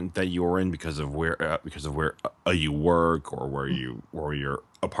environment that you're in because of where you work or where your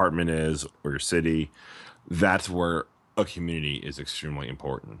apartment is or your city. That's where a community is extremely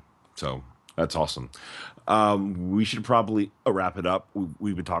important. So that's awesome. We should probably wrap it up.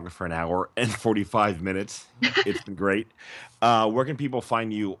 We've been talking for an hour and 45 minutes. It's been great. Where can people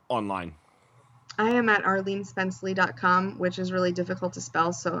find you online? I am at arlenespensley.com, which is really difficult to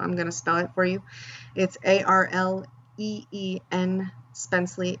spell, so I'm going to spell it for you. It's ARLEEN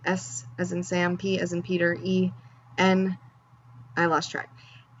Spensley, S as in Sam, P as in Peter, E-N, I lost track.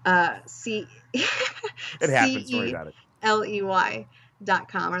 It happens, sorry about it.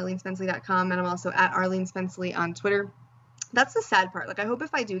 Ley.com, arlenespensley.com, and I'm also at Arlene Spensley on Twitter. That's the sad part. Like, I hope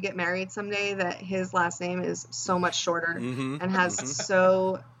if I do get married someday that his last name is so much shorter and has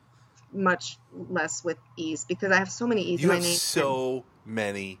so much less with E's, because I have so many E's in my name. So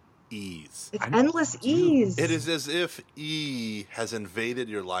many E's. It's endless E's. It is as if E has invaded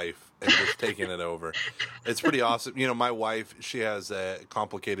your life and just taken it over. It's pretty awesome. My wife, she has a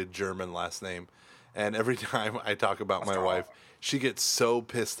complicated German last name, and every time I talk about my wife, she gets so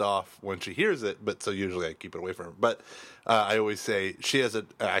pissed off when she hears it, but so usually I keep it away from her. But I always say,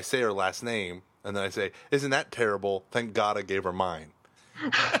 I say her last name, and then I say, "Isn't that terrible? Thank God I gave her mine."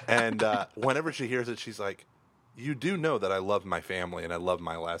 And whenever she hears it, she's like, "You do know that I love my family and I love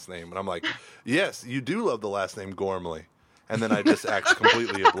my last name." And I'm like, "Yes, you do love the last name Gormley." And then I just act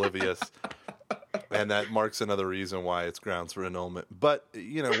completely oblivious. And that marks another reason why it's grounds for annulment. But,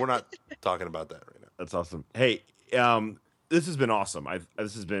 we're not talking about that right now. That's awesome. Hey, this has been awesome.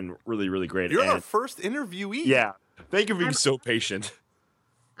 This has been really, really great. You're our first interviewee. Yeah. Thank you for being so patient.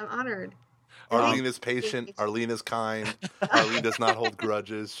 I'm honored. Arlene is patient. Arlene is kind. Arlene does not hold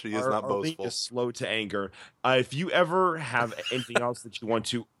grudges. She is not boastful. Arlene is slow to anger. If you ever have anything else that you want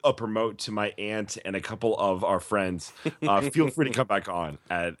to promote to my aunt and a couple of our friends, feel free to come back on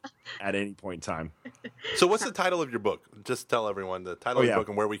at any point in time. So what's the title of your book? Just tell everyone the title of your book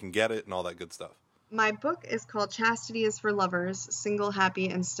and where we can get it and all that good stuff. My book is called Chastity is for Lovers, Single, Happy,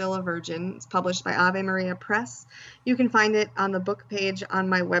 and Still a Virgin. It's published by Ave Maria Press. You can find it on the book page on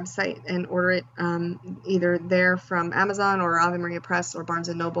my website and order it either there from Amazon or Ave Maria Press or Barnes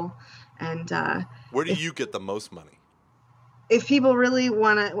 & Noble. And where do you get the most money? If people really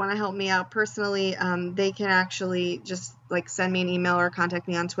want to help me out personally, they can actually just like send me an email or contact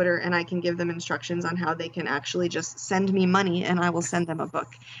me on Twitter, and I can give them instructions on how they can actually just send me money, and I will send them a book,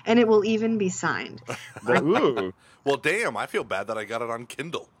 and it will even be signed. Ooh. Well, damn, I feel bad that I got it on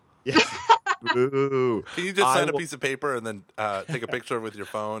Kindle. Yes. Ooh. Can you just sign a piece of paper and then take a picture with your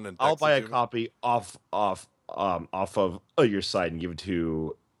phone and text I'll buy it a to me? copy off of your site and give it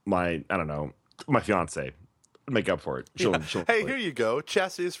to my fiance. Make up for it. She'll Hey, here you go.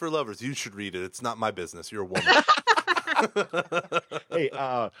 Chastity is for Lovers. You should read it. It's not my business. You're a woman. Hey,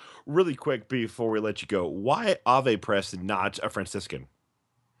 really quick before we let you go, why Ave Press and not a Franciscan?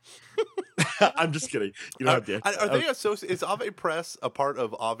 I'm just kidding. You don't have to. Are they associated? Is Ave Press a part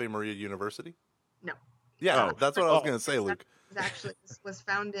of Ave Maria University? No. Yeah, that's what I was going to say, Luke. This was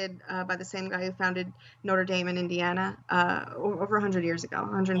founded by the same guy who founded Notre Dame in Indiana over 100 years ago,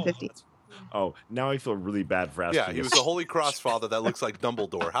 150. Oh, now I feel really bad for asking. Yeah, he was a Holy Cross father that looks like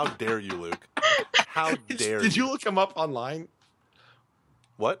Dumbledore. How dare you, Luke? How dare you? Did you look him up online?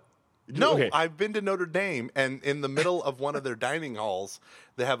 What? No, okay. I've been to Notre Dame, and in the middle of one of their dining halls,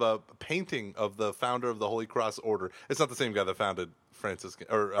 they have a painting of the founder of the Holy Cross Order. It's not the same guy that founded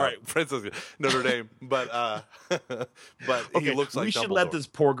Notre Dame, but he looks like we should Dumbledore. let this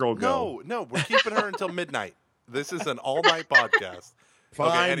poor girl go. No, we're keeping her until midnight. This is an all-night podcast.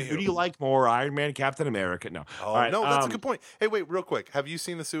 Fine. Okay, Who do you like more, Iron Man, Captain America? No. Oh, All right, no, that's a good point. Hey, wait, real quick. Have you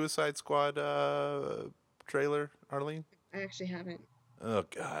seen the Suicide Squad trailer, Arlene? I actually haven't. Oh,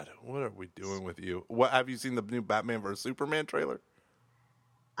 God. What are we doing with you? What have you seen the new Batman vs. Superman trailer?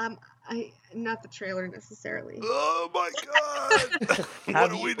 Not the trailer necessarily. Oh, my God.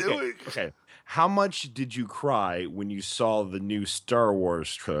 What are we doing? Okay. How much did you cry when you saw the new Star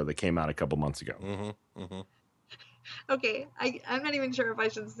Wars trailer that came out a couple months ago? Mm-hmm, mm-hmm. Okay, I'm not even sure if I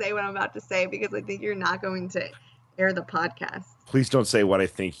should say what I'm about to say because I think you're not going to air the podcast. Please don't say what I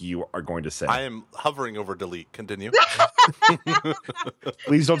think you are going to say. I am hovering over delete. Continue.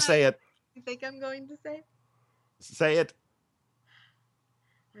 Please don't say it. You think I'm going to say? Say it.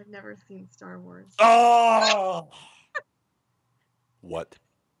 I've never seen Star Wars. Oh! What?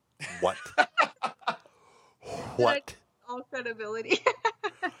 What? All credibility.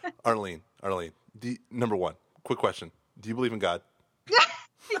 Arlene, number one, quick question. Do you believe in God?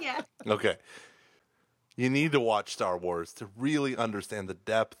 Yeah. Okay. You need to watch Star Wars to really understand the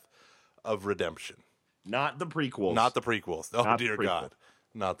depth of redemption. Not the prequels. Not the prequels. Oh, Not the dear prequel. God.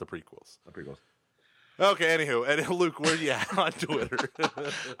 Not the prequels. The prequels. Okay, anywho. And Luke, where are you at on Twitter?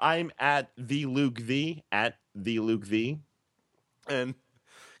 I'm at the Luke V. And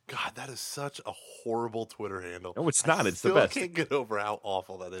God, that is such a horrible Twitter handle. No, it's not. It's the Still best. can't get over how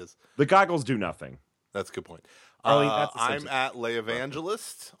awful that is. The goggles do nothing. That's a good point. Arlene, that's the I'm Simpsons. at Lay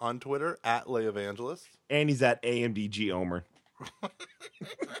Evangelist on Twitter, at Lay Evangelist. And he's at AMDG Omer.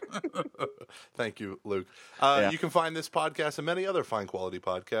 Thank you, Luke. Yeah. You can find this podcast and many other fine quality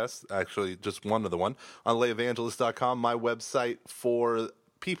podcasts, actually just one other one, on layevangelist.com, my website for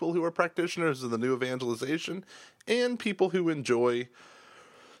people who are practitioners of the new evangelization and people who enjoy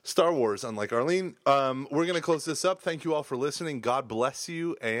Star Wars, unlike Arlene. We're going to close this up. Thank you all for listening. God bless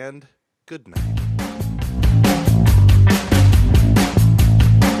you, and good night.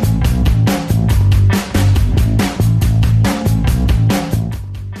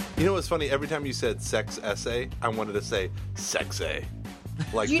 You know what's funny? Every time you said sex essay, I wanted to say sexay.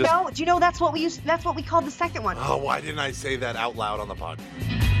 Like, Do you know that's what we called the second one. Oh, why didn't I say that out loud on the podcast?